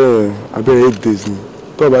abẹ́rẹ́ 8 days ni.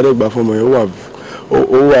 Tó bá dẹ̀ gbà fún ọmọ yẹn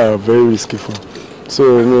ó wà very risky fún. So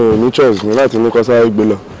mi ò ní choice ní láti ní kọ́ sáré gbé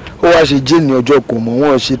lọ. Ó wá ṣe jẹ́ ní ọjọ́ kò mọ̀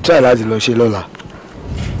wọ́n ṣe try láti lọ ṣe lọ́la.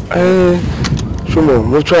 Ṣùgbọ́n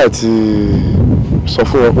mo try àti sọ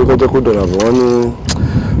fún wọn pé kọ́jọ́ kó dọ̀là bọ̀ wọ́n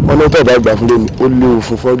ní tọ́ọ̀dá gbà fún lónìí ó léwu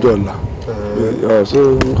fún fọ́jọ́ ọ̀la. So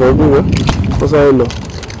nǹkan bí wọ́n kọ́ sáré lọ.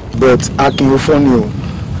 But akin fọ́ ni o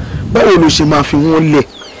báwo ló ṣe máa fi wọ́n lẹ̀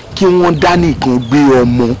kí wọ́n dá nìkan gbé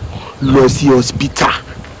ọmọ lọ sí hospital.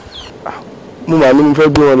 Mo máa ní mo fẹ́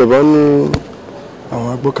gbé wọn lọ bá ní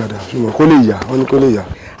àwọn agbókàdá ṣùgbọ́n kó lè yá wọ́n ní kó lè yá.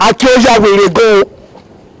 Akin ó ya wèrè gan-an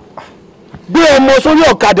gbé ọmọ sórí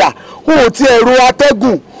ọ̀kadà ó ò tiẹ̀ ro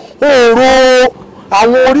atẹ́gùn ó ro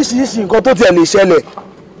àwọn oríṣiríṣi nǹkan tó tiẹ̀ lè ṣẹlẹ̀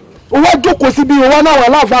ó wá jókòó síbi ó wá náà wà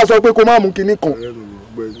láàfáà sọ pé kó má mú kinní kan.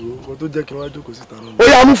 Tó jẹ́ kí wọ́n jókòó síta náà. Ó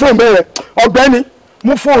yá mú fóònù bẹ̀rẹ̀ ọ̀gbẹ́ni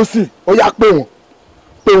mú fóònù sí ó yá pè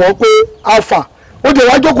wọ́n pé alpha ó dẹ̀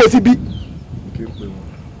wá jókòó síbi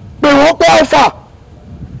pé wọ́n pé alpha.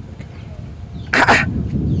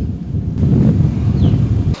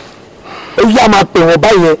 Ó yá máa pè wọ́n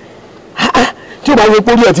báyẹn tí ó bá yẹ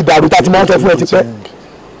pórí ẹ̀ ti dàrú tá a ti máa ń sọ fún ẹ ti pẹ́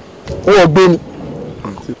wọ́n gbé ni.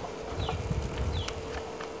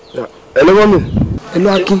 Ẹlẹ́wọ́n mi. Ẹlú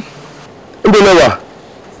Akin. Ń bẹ lẹ́wà.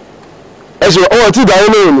 Ẹ̀sùn ọwọ́ tí ìdáwó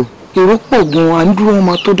lóhùn ni. Èrò pọ̀ gan-an à ń dúró wọn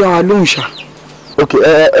máa tó dá wa lóhùn ṣá. Ok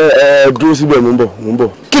ẹ dúró síbẹ̀ mò ń bọ̀.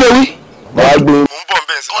 Kí ló wí? Màá gbé. Mò ń bọ̀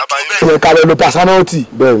bẹ́ẹ̀ sí bàbá yín. Ẹ ká lọ lo personality.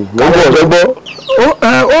 Bẹ́ẹ̀ni mò ń bọ̀ ọ̀fẹ́ gbọ́.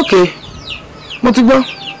 Ok mo ti gbọ́.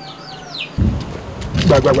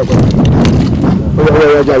 Gbàgbàgbà. Ó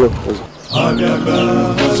yẹ ọjà lọ.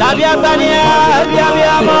 Ṣàbí àgbà ni àbí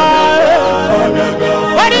àmọ́.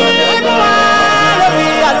 Wọ́n ní ìlú wa lórí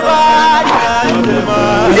àlùbá.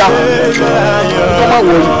 Ìyá tó máa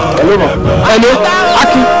wọ̀ ẹ̀lọ́ mọ̀. Ẹ̀lọ́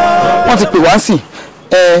Akin wọ́n ti pè wá sí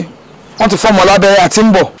wọ́n ti fọ́mọ lábẹ́rẹ́ àti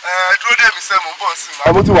ń bọ̀. Dúró dé mi sẹ́ mò ń bọ̀ sí i.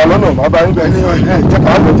 Àmọ́ ti wà lọ́nà màá bá yín bẹ̀ ní jẹ́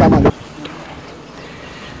ká lọ já máa lọ.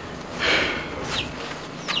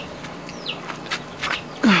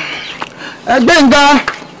 Ẹgbẹ́ ń ga.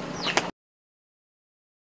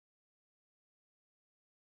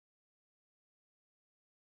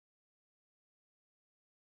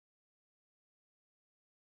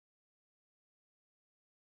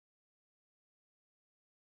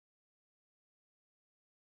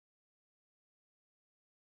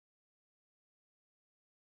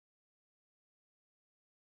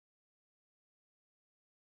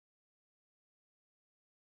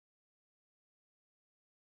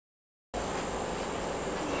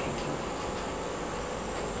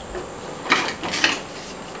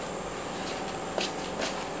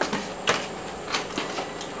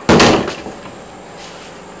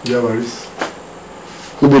 Ìyá Waris.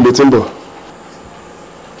 Níbo ló ti ń bọ̀?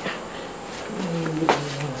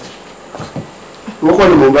 Wọ́n kọ́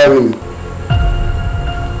ni mò ń bá rí ni.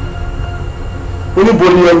 Oníbo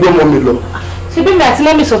ni ẹgbẹ́ ọmọ mi lọ. Ṣé bí mi àti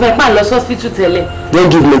mọ́mí sọ fẹ́ pà lọ sí hospital tẹ́lẹ̀? Don't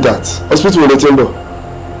give me that. Hospital wo ló ti ń bọ̀?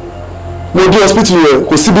 Mo dé hospital yẹn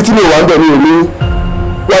kò síbi tí mi wà ń bẹ̀ mi ò ní.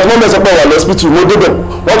 Wọ́n àti mọ́mí ẹ̀ sọ pé wà lọ hospital mo débẹ̀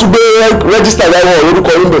wọ́n tún gbé rẹ́gísítà yàrá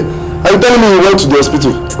orúkọ yín bẹ̀. Are you telling me you went to the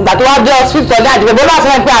hospital? Ìgbà tó wá dé hospital ọ̀dà àdìgbò bó bá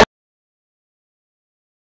fẹ́ pé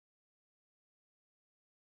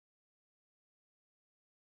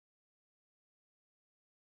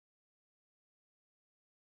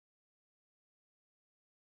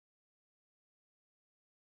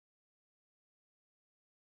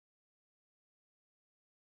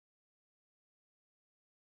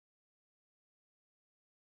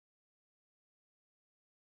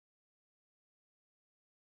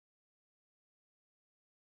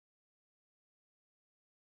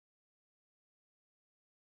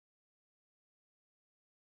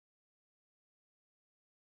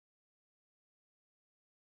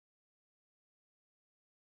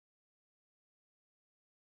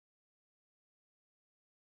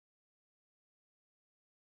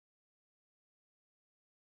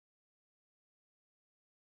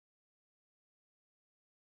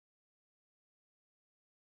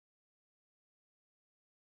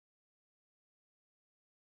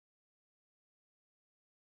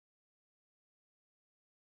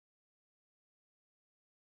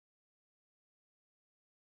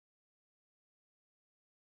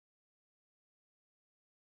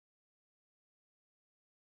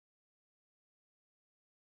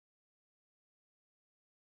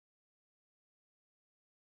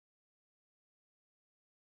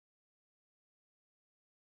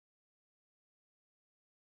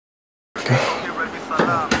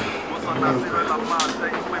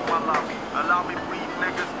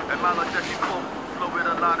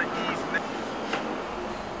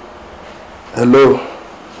Hello.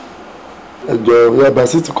 Ẹjọ́ ìyá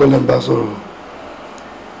Basiti kọ́ lẹ́ ń bá sọ̀rọ̀.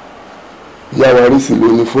 Ìyá Warisi ló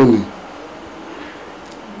ní fóònù.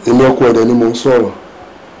 Èmi ọkọ ẹ̀dẹ̀ ni mò ń sọ̀rọ̀.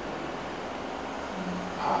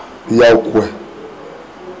 Ìyá ọkọ ẹ̀.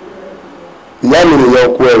 Ìyá mi ni ìyá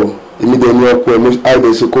ọkọ ẹ̀ o. Èmi dẹ̀ ni ọkọ ẹ̀ mo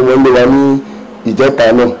àìdẹ̀ ṣe kó wọ́n lé wa ní ìjẹta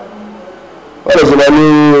náà. Wọ́n lè ṣe máa ní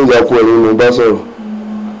ìyá ọkọ ẹ̀ ni mo bá sọ̀rọ̀.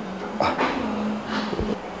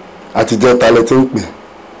 Àtijẹ́ta lẹ ti ń pè.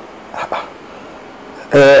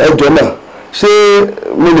 Ẹjọ́ náà ṣé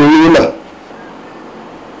mo lè rí náà?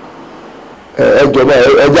 Ẹjọ́ náà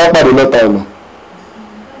ẹjọ́ àpàdé lọ́ta ọ̀nà.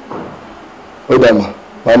 Ó dà mà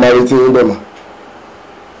màá máa retí yín bẹ́ẹ̀ mà.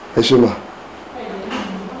 Ẹ ṣé mà.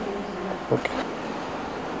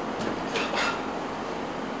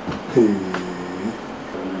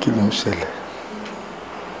 Kí ló ń ṣẹlẹ̀?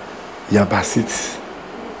 Ìyá Basiti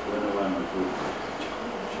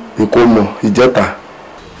ìkómọ ìjẹta.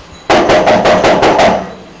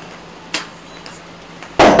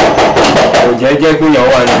 Jẹ́jẹ́ pé yàn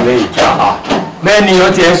wà nílé yìí. Bẹ́ẹ̀ ni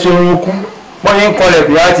ó ti ẹ̀ sorun kú. Wọ́n ní kọlẹ̀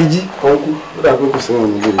pé á ti jí. Ó kú. Ó dà pé kò sí wọn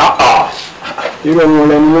nílé yìí. Irú ọmọ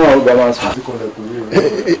ọlọ́ni náà ọgbà máa sùn sí kọlẹ̀ pẹ̀lú.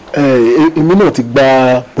 Èmi náà ti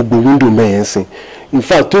gba gbogbo wíńdò mẹ́yẹn sìn. In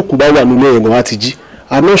fact, tó kù bá wà nílé yẹn gan á ti jí.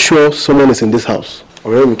 I'm not sure someone is in this house.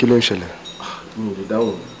 Ọ̀rẹ́ mi kí ló ń ṣẹlẹ̀? Mi ò lè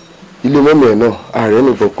dáhùn. Ilé mọ́mí ẹ̀ náà ààrẹ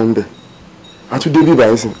nìkan kún bẹ̀. Àtúndé bíbá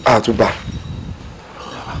yín sìn àtúbà.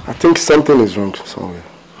 I think something is wrong somewhere.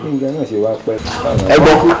 Nígbà náà ṣe wá pẹ́.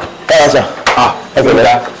 Ẹgbọ́n ẹ yà sà. Ẹ fẹ́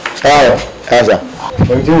dá. Ẹ yà sà.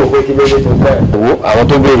 Ohun tí mo pé kí ló dé tó pẹ́. Owó àwọn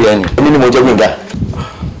tó béèrè ẹni. Èmi ni mo jẹ́ Gbénga.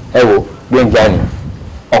 Ẹ wo Gbénga ni.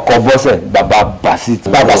 Ọkọ Bọ́sẹ̀ bàbá Basit.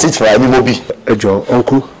 Bàbá Basit fúnra ẹni mo bí. Ẹ jọ̀ọ́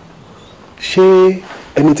ọ̀nkú. Ṣé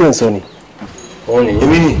ẹni tẹ́ ń sọ ni?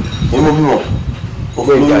 Èmi ni èmi mo bímọ. Mo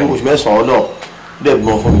fẹ́ ìgbà oṣù mẹ́sàn-án náà. Dẹ̀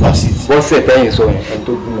bímọ fún Basit. Bọ́sẹ̀ tẹ́yìn sọ yẹn ẹni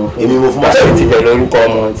tó bímọ fún. Èmi mo fún Basit. Ti bẹ̀rẹ̀ orúkọ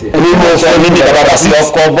ọmọ ti. Èmi mo fẹ́ èmi ni bàbá Basit.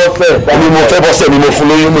 Ọkọ Bọ́sẹ̀. Èmi mo fẹ́ Bọ́sẹ̀ mi mo fún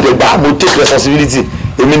lóyún mo dẹ̀ gbà mo take responsibility.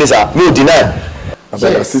 Èmi ni sà mi ò deny. Bàbá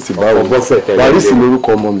Basit báwo? Warisi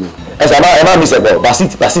lórúkọ ọmọ mi. Ẹ sà ẹ má mi sẹ̀bọ̀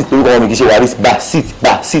Basit lórúkọ ọmọ mi kì í ṣe Waris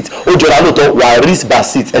Basit ó jọra lóòótọ́ Waris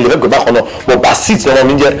Basit ẹ lè fẹ́ gbé bákan náà bọ̀ Basit lọ́wọ́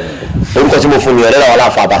mi jẹ́ orúkọ tí mo fún mi ẹ̀rẹ́ làwọn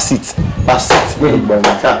aláfa Basit.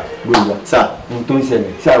 Sà ní tó ń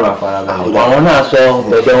ṣẹlẹ̀ sí àrùn àfarabalẹ̀. Àwọn náà sọ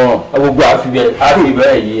ọ̀dọ̀ wọn gbogbo àfibẹ̀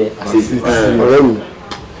yìí ẹ. Ọ̀rẹ́ mi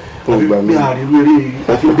tó gbà mí.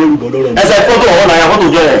 Ẹsẹ̀ fọ́tò ọ̀hún náà fọ́tò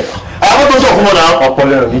jẹ́ ẹ̀ àwọn tó ń sọ̀kún mọ́ náà.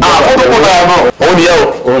 Ọpọlọ rẹ̀ níjẹ́ fọ́tò kọ́ náà náà. Òun ni yẹ o.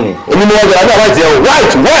 Èmi ni wọ́n gbé àbí àwọn ìtì yẹ o.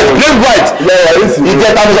 White plain white.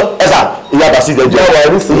 Ìjẹ́ táwọn sọ ẹ̀sà ìyá Basit ẹ̀jẹ̀.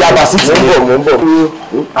 Ìyá Basit ti ń bọ̀.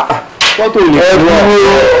 Fọ́tò yìí ẹ dúró.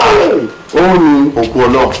 Òun ni òkú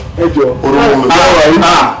ọlọ́. Ẹjọ́ orúkọ mi.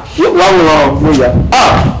 Wáwo lọ mo yà.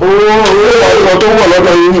 Owó tó wọ̀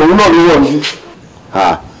lọ́dọ̀ yìí òun náà ló wọ̀ ní.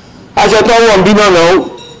 Aṣọ tó wọ̀ bí náà náà.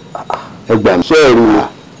 Ẹgbà mi. Ṣé ẹ̀rù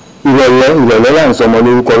ìrọ̀lẹ́ là ń sọmọ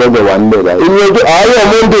lórúkọ lọ́dọ̀ wa nílẹ̀ báyìí. Èmi ọjọ́ àárọ̀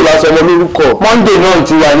Monday la sọmọ lórúkọ. Monday náà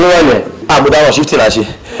ti wà níwọ̀lẹ̀. Àbúdá wọn shift la ṣe.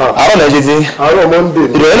 Àárọ̀ náà ṣe ti. Àárọ̀ Monday.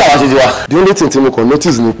 Ìrọ̀lẹ́ làwọn ṣe ti wa. The only thing tí mo kàn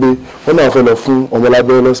notice ni pé wọ́n náà fẹ́ lọ fún ọmọ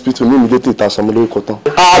lábẹ́rẹ́ lọ́sípítù ní immediately ta sọmọ lórúkọ tán.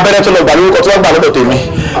 Abẹ́rẹ́ tó lọ gbà lórúkọ tó wọ́n gbà lọ́dọ̀ tèmi.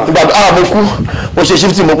 Ìgbà tó mo kú mo ṣe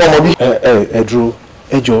shift mo pọ́n ọmọ bí. Ẹ dúró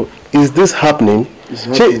ẹ jọ̀ọ́ is this happening?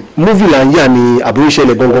 Ṣé múvì là ń yà ní àbúrò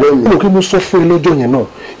ìṣẹ̀lẹ̀ gangan? Mo kí mo sọ fún ẹ lọ́jọ́ yẹn náà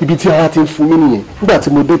ibi tí ara ti ń fún mi nìyẹn nígbà tí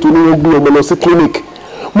mo dé tó ní wọ́n gbé ọmọ lọ sí clinic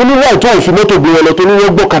mo ní wáìtọ́ àìfi mọ́tò gbé wọn lọ tó ní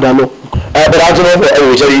wọ́n gbọ́kadà lọ. Bẹ̀rẹ̀ àti wọn ẹ̀rọ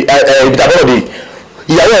ìṣẹ́rí ibi tàbí ọ̀dẹ̀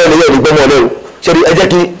ìyàwó ẹ̀rọ ìyẹn ìgbọ́mọ ọlẹ́rù ṣẹ́rí ẹ jẹ́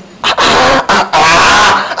kí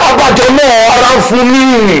abájọ náà ara ń fún mi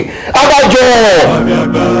abájọ.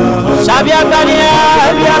 Ṣàbí àgbà ni ẹ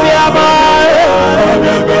bí abiyamọ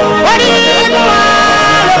wọ́n ní ìgbà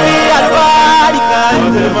lórí àlùbáríkà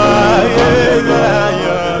ìjọba.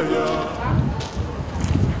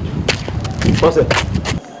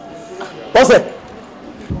 Bọ́sẹ̀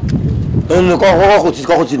ẹnu kọ́kọ́ kò tí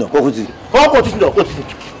náà kọ́kọ́ tí náà.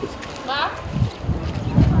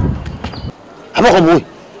 Àbọ̀kọ̀ mú wẹ̀.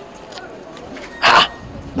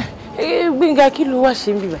 Gbénga kí ló wá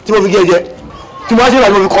ṣe ń bíbá? Tí mo fi gé ẹjẹ tí mo wá ṣe ìwà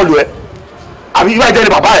tí mo fi kọlù ẹ àbí ìwà ìjẹ́ ni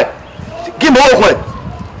bàbá ẹ kí mo wọ́n fún ẹ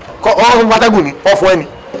ọ̀rọ̀ fún pátágùn ni ọ̀fọ̀ ẹ ni.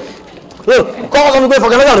 Kọ́kọ́ sọ fún mi pé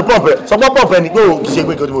fọkànlẹ́gà ló pọ̀pẹ́ sọ pé pọ̀pẹ́ ni yóò kì í ṣe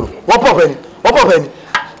pé kí o ti mọ̀ wọ́n pọ̀pẹ́ ni.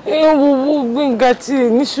 Wo Gbénga tí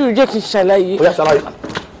ní sùúrù jẹ́ kí n ṣàlàyé. Ó yá ṣàlàyé.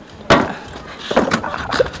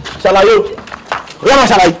 Ṣàlàyé o. Ó yá máa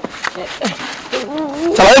ṣàlàyé.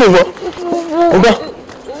 Ṣàlàyé mi gbọ́. Ó gbọ́.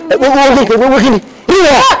 Gbogbo kí ni?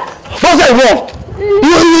 Ìwọ! Bọ́sẹ̀ ìwọ!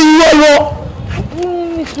 Ìwọ!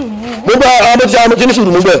 Mo bá ọmọ tí a mo ti ní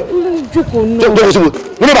sùúrù mo bẹ̀. jókòó náà. jókòó síbi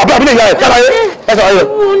mo ní bàbá mi lè yá ẹ yára yẹ ẹ sọ ayé.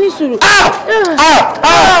 mo ní sùúrù.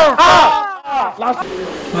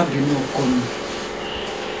 má bínú ọkọ mi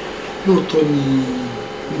lóòótọ́ ni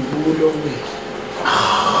ìgbówó lọ́wọ́ ẹ̀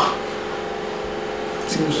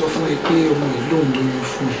tí mo sọ fún ẹ pé ọmọ ẹ̀ lóun lóyún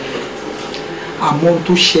fún ẹ àmọ́ ohun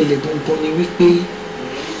tó ṣẹlẹ̀ gangan ni wípé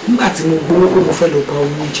nígbà tí mo gbowó pé mo fẹ́ lọ bá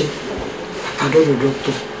oyún jẹ́ àtàdọ́dọ̀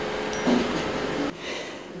dókítà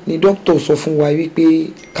ni dókítà sọ fún wa wípé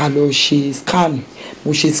ká lọ ṣe scan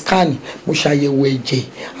mo ṣe scan mo ṣàyẹ̀wò ẹ̀jẹ̀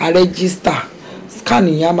a rẹ́gísítà scan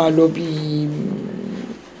yẹn á máa lọ bíi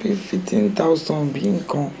 15,000 bí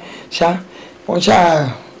nǹkan ṣá wọ́n ṣá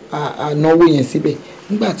ànáwó yẹn síbẹ̀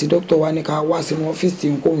nígbà tí dókítà wa ní ká wá sínú ọ́fíìsì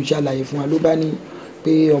nǹkan ṣàlàyé fún wa ló bá ní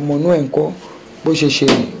pé ọmọ náà ẹ̀ ń kọ́ bó ṣe ṣe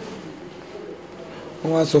rè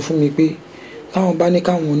wọ́n wá sọ fún mi pé káwọn bá ní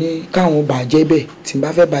káwọn bàjẹ́ bẹ́ẹ̀ tí n bá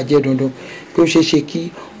fẹ́ bàjẹ́ dandan pé ó ṣeé ṣe kí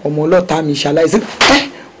ọmọ ọlọ́ta mi ṣaláìsí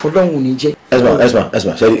ọlọ́run ò ní jẹ́.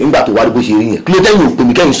 ẹsùn ṣe nígbà tó wá bó ṣe rí yẹn kí ló tẹ́yìn òpè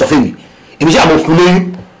mi kẹ́yìn sọ fún mi èmi ṣe àmọ́ fún lóyún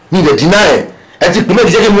ní ilẹ̀ dínà ẹ̀ ẹ ti pè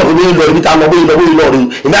méjì jẹ́ kí mi náà lóyún lọ ibi tá a lọ bóyá lọ rí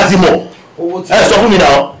èmi á ti mọ̀ ẹ sọ fún mi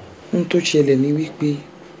náà. ohun tó ṣẹlẹ̀ ni wípé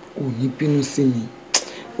ò ní bínú sí mi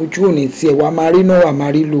ojú òní tiẹ̀ wàá máa rí náà wàá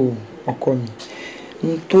máa rí lò ọkọ mi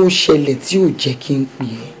ohun tó ṣẹlẹ̀ tí ò jẹ́ kí n pè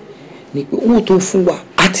é ni pé owó tó fún wa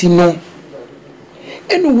á ti ná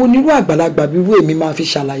ẹnu wo nírú àgbàlagbà bí irú èmi máa fi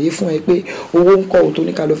ṣàlàyé fún ẹ pé owó ń kọ́ o tó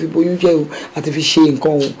ní ká lọ fi bóyún jẹ́ o àti fi ṣe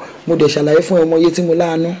nǹkan o mo dẹ̀ ṣàlàyé fún ẹ ọmọ iye tí mo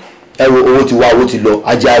láàánú. ẹ wo owó ti wá owó ti lọ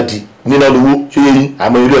ajá di níná lówó ṣé yé yín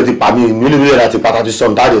àmọ́ ilé ẹ ti pa mí nílé ilé ẹ láti pa tàbí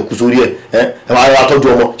sọ̀n táàdì kú sórí ẹ máa ra tọ́jú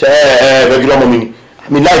ọmọ ṣe ẹ fẹ́ kí lọ́mọ mi ni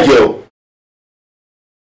mi láìkí ẹ o.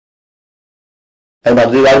 ẹ bá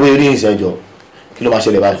tó wá gbé rí ìṣẹ́jọ kí ló máa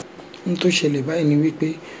ṣẹlẹ̀ báyìí. n tó ṣẹlẹ̀ báyìí ni wípé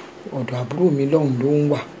ọ̀dọ̀ àbúrò mi lọ́hùn ló ń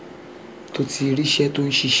wà tó ti ríṣẹ́ tó ń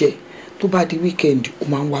ṣiṣẹ́ tó bá di weekend ó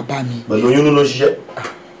máa ń wá bá mi. pẹ̀lú oyún ló ń ṣiṣẹ́.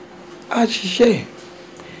 a ṣiṣẹ́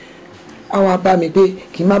a wá bá mi pé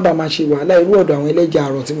kí n má bàa máa ṣe wàhálà irú ọ̀dọ̀ àwọn ẹlẹ́jà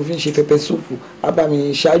àrọ̀ tí mo fi ń ṣe pẹpẹ súùpù a bá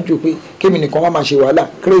mi ṣáájú pé kémi nìkan má máa ṣe wàhálà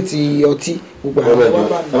kírètì ọtí gbogbo àwọn ẹwà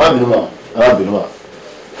bá mi. ẹ má bínú mà ẹ má bínú mà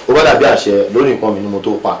ó bá dàbí àṣẹ lórí nǹkan mi ni mo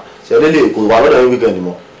tó pa ṣe lélẹ̀ kò wà lọ́dọ̀ yín weekend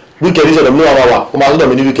mọ́ weekend ṣọ̀dọ̀ mi ló máa wà ó máa sọ́dọ̀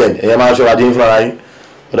mi ní weekend ẹ̀yẹ máa ṣọ́ra dé fúnra yín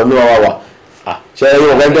ọ̀dọ̀ mi ló máa wà ṣe ẹ̀yẹ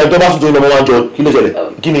ọ̀gá ẹgbẹ́ tó bá sùn tó ń lọ mọ́ máa ń jọ kí ló ṣẹlẹ̀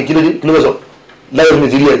kí ló fẹ́ sọ láyé mi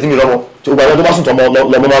ti rí ẹ̀ tí mi lọ́mọ tí ó gbà tó bá sùn tó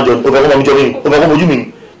lọ́mọ máa jọ ó fẹ́ kó mọ mi jọ mí ó fẹ́ kó mojú mi.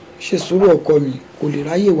 ṣe sùúrù ọkọ mi kò lè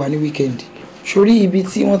ráyè wá ní weekend sórí ibi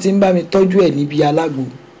tí wọ́n ti ń bá mi tọ́jú ẹ̀ níbi alágbo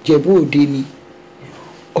Jẹ̀bú Òde ni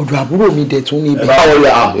ọ̀dọ̀ àbúrò mi dẹ̀ tún ní ibẹ̀. ẹ bá wọlé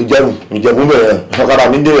ìjẹ̀bú bẹ̀rẹ̀ ọ̀kadà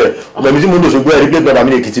mi dé rẹ̀ ọmọ mi tí mo ń lòṣogbo ẹ̀ rí pé bàbá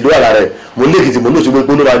mi ní Èkìtì ló wà lára ẹ̀ mo ní Èkìtì mo ń lòṣogbo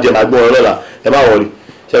pé ló máa jẹ màá gbọ́ ọ lọ́la ẹ bá wọlé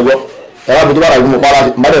ṣẹgbọ́ ẹ bá mi tó bá rà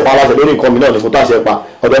gbọ́n má dẹ̀ pa aláṣẹ lórí nǹkan mi náà ní kó tó àṣẹ pa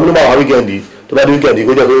ọ̀dọ̀ mi ló máa wà wíkẹ́ndì tó bá dé wíkẹ́ndì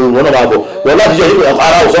kó jẹ́ pé wọn náà máa bọ̀ wọn láti jẹ́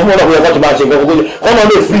ara ò sọ fún ọ̀nà fún ọkọ̀ tó máa ṣe nǹkan kọ́nà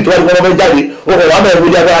lè fún ìtọ́jú kọ́nà fẹ́ jáde ó kọ̀ wá mẹ́rin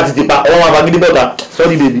lójú afẹ́ láti ti pa ọmọ máa fagídí bọ́ta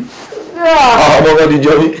sọ́ọ́dí bèbí ọmọ kan ti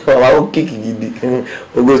jọ mí ọmọ àwọn kéèkì gidi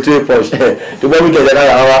ogo straight punch tó gbọ́ wíkẹ́ndì ẹ̀ náà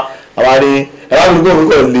àwa ni ẹ̀rọ mi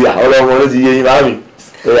kò lè àwọn ọmọ ló ti yé yín máa mi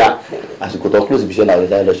ẹ̀yà àsìkò tó close ibiṣẹ́ làwọn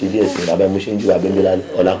ẹ̀dá lọ ṣe díẹ̀ sí ìlànà mo ṣe ń jù abẹ́ńbẹ́ lálẹ́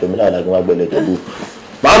ọ̀la pẹ̀mí náà lágbọ́n wá gbẹ̀lẹ̀ tẹ̀gbọ́.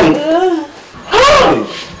 máàmì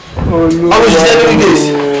ọmọ ìṣiṣẹ́ ní weekdays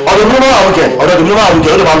ọ̀dọ̀ mi ló máa wà wíkẹ̀ ọ̀dọ̀ mi ló máa wà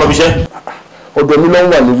wíkẹ̀ ó lè máa lọ ibiṣẹ́. ọ̀dọ̀ mi ló ń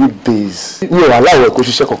wà ní weekdays mi ò wà láwọ̀ ẹ̀kọ́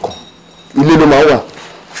ṣiṣẹ́ kankan ilé ló máa wà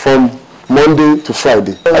from Monday to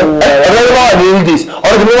Friday. ọ̀dọ̀ mi ló máa wà ní weekdays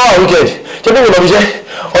ọ̀dọ̀ mi ló máa wà weekend ṣé kí n lọ ibiṣẹ́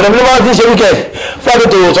ọ̀dọ̀ mi ló máa ti ṣe weekend Friday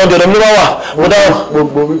to Sunday ọ̀dọ̀ mi ló máa wà mo dáhùn.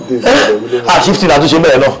 gbogbo weekdays shifting àtúnṣe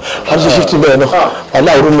bẹ́ẹ̀ náà àtúnṣe shifting bẹ́ẹ̀ náà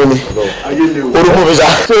wàhálà orúkọ mi orúkọ mi sá.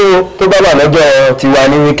 tó bá wà lọ́jọ́ tiwa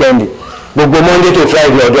ní weekend gbogbo Monday to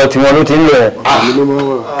Friday ọjọ́ tiwọn ló ti ń lọ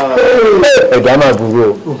ẹ̀dá máa burú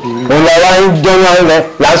o òun la wá ń dánwó rẹ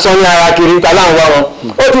lásán ní ara kiri ta láwọn wá wọn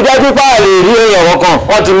ó ti dájú páàlì rí èèyàn wọn kan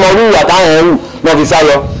wọn ti mọ orí ìwà táwọn ẹrù náà fi sá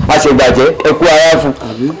lọ àṣegbàjẹ ẹkú ara fún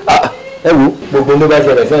ẹ wò gbogbo ló bá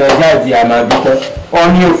ṣẹlẹ̀ sẹ́yìn ẹjọ́ àti àmà àbíkọ́ wọn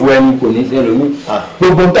ní òfu ẹni kò ní sẹ́lẹ̀ mí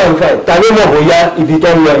gbogbo nǹkan ìfà ta ló mọ̀ bóyá ibi tó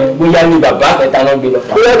ń lọ yẹn bóyá ní bàbá àfẹ́ta náà gbé lọ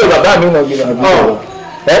bóyá ní bàbá mi náà gbé lọ.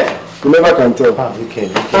 you never can tell.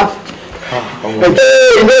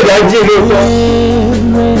 ilé ìdájí ilé ìfọ́.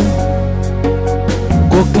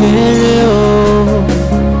 kò kéré o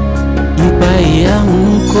ipa ìyá ń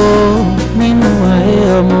kó nínú ayé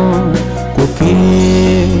ọmọ kò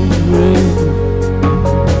kéré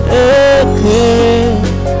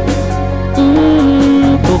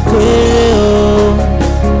kò kéré o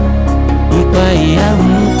ipa ìyá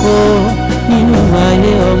ń kó nínú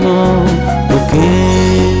ayé ọmọ kò kéré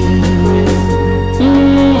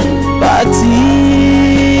bàtí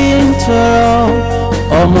ń tọrọ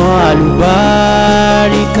ọmọ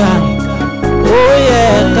àlùbáríkà ó yẹ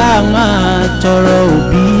ká máa tọrọ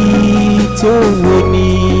òbí tí ó wo ní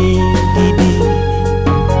gidi.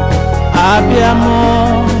 Abíamọ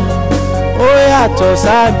ó yàtọ̀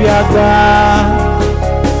sábíagbá.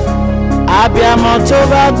 Abíamọ tó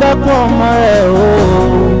bá gbẹ́kún ọmọ rẹ̀ o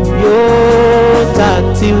yóò ta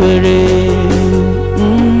tí wèrè.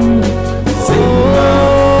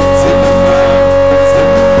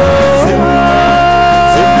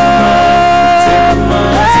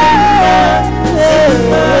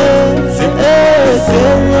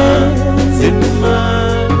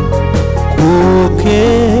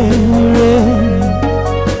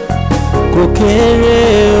 Kòkèrè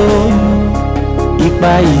o,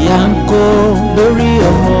 ipa ìyá ń kó lórí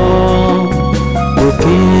ọmọ.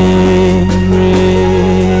 Kòkèrè.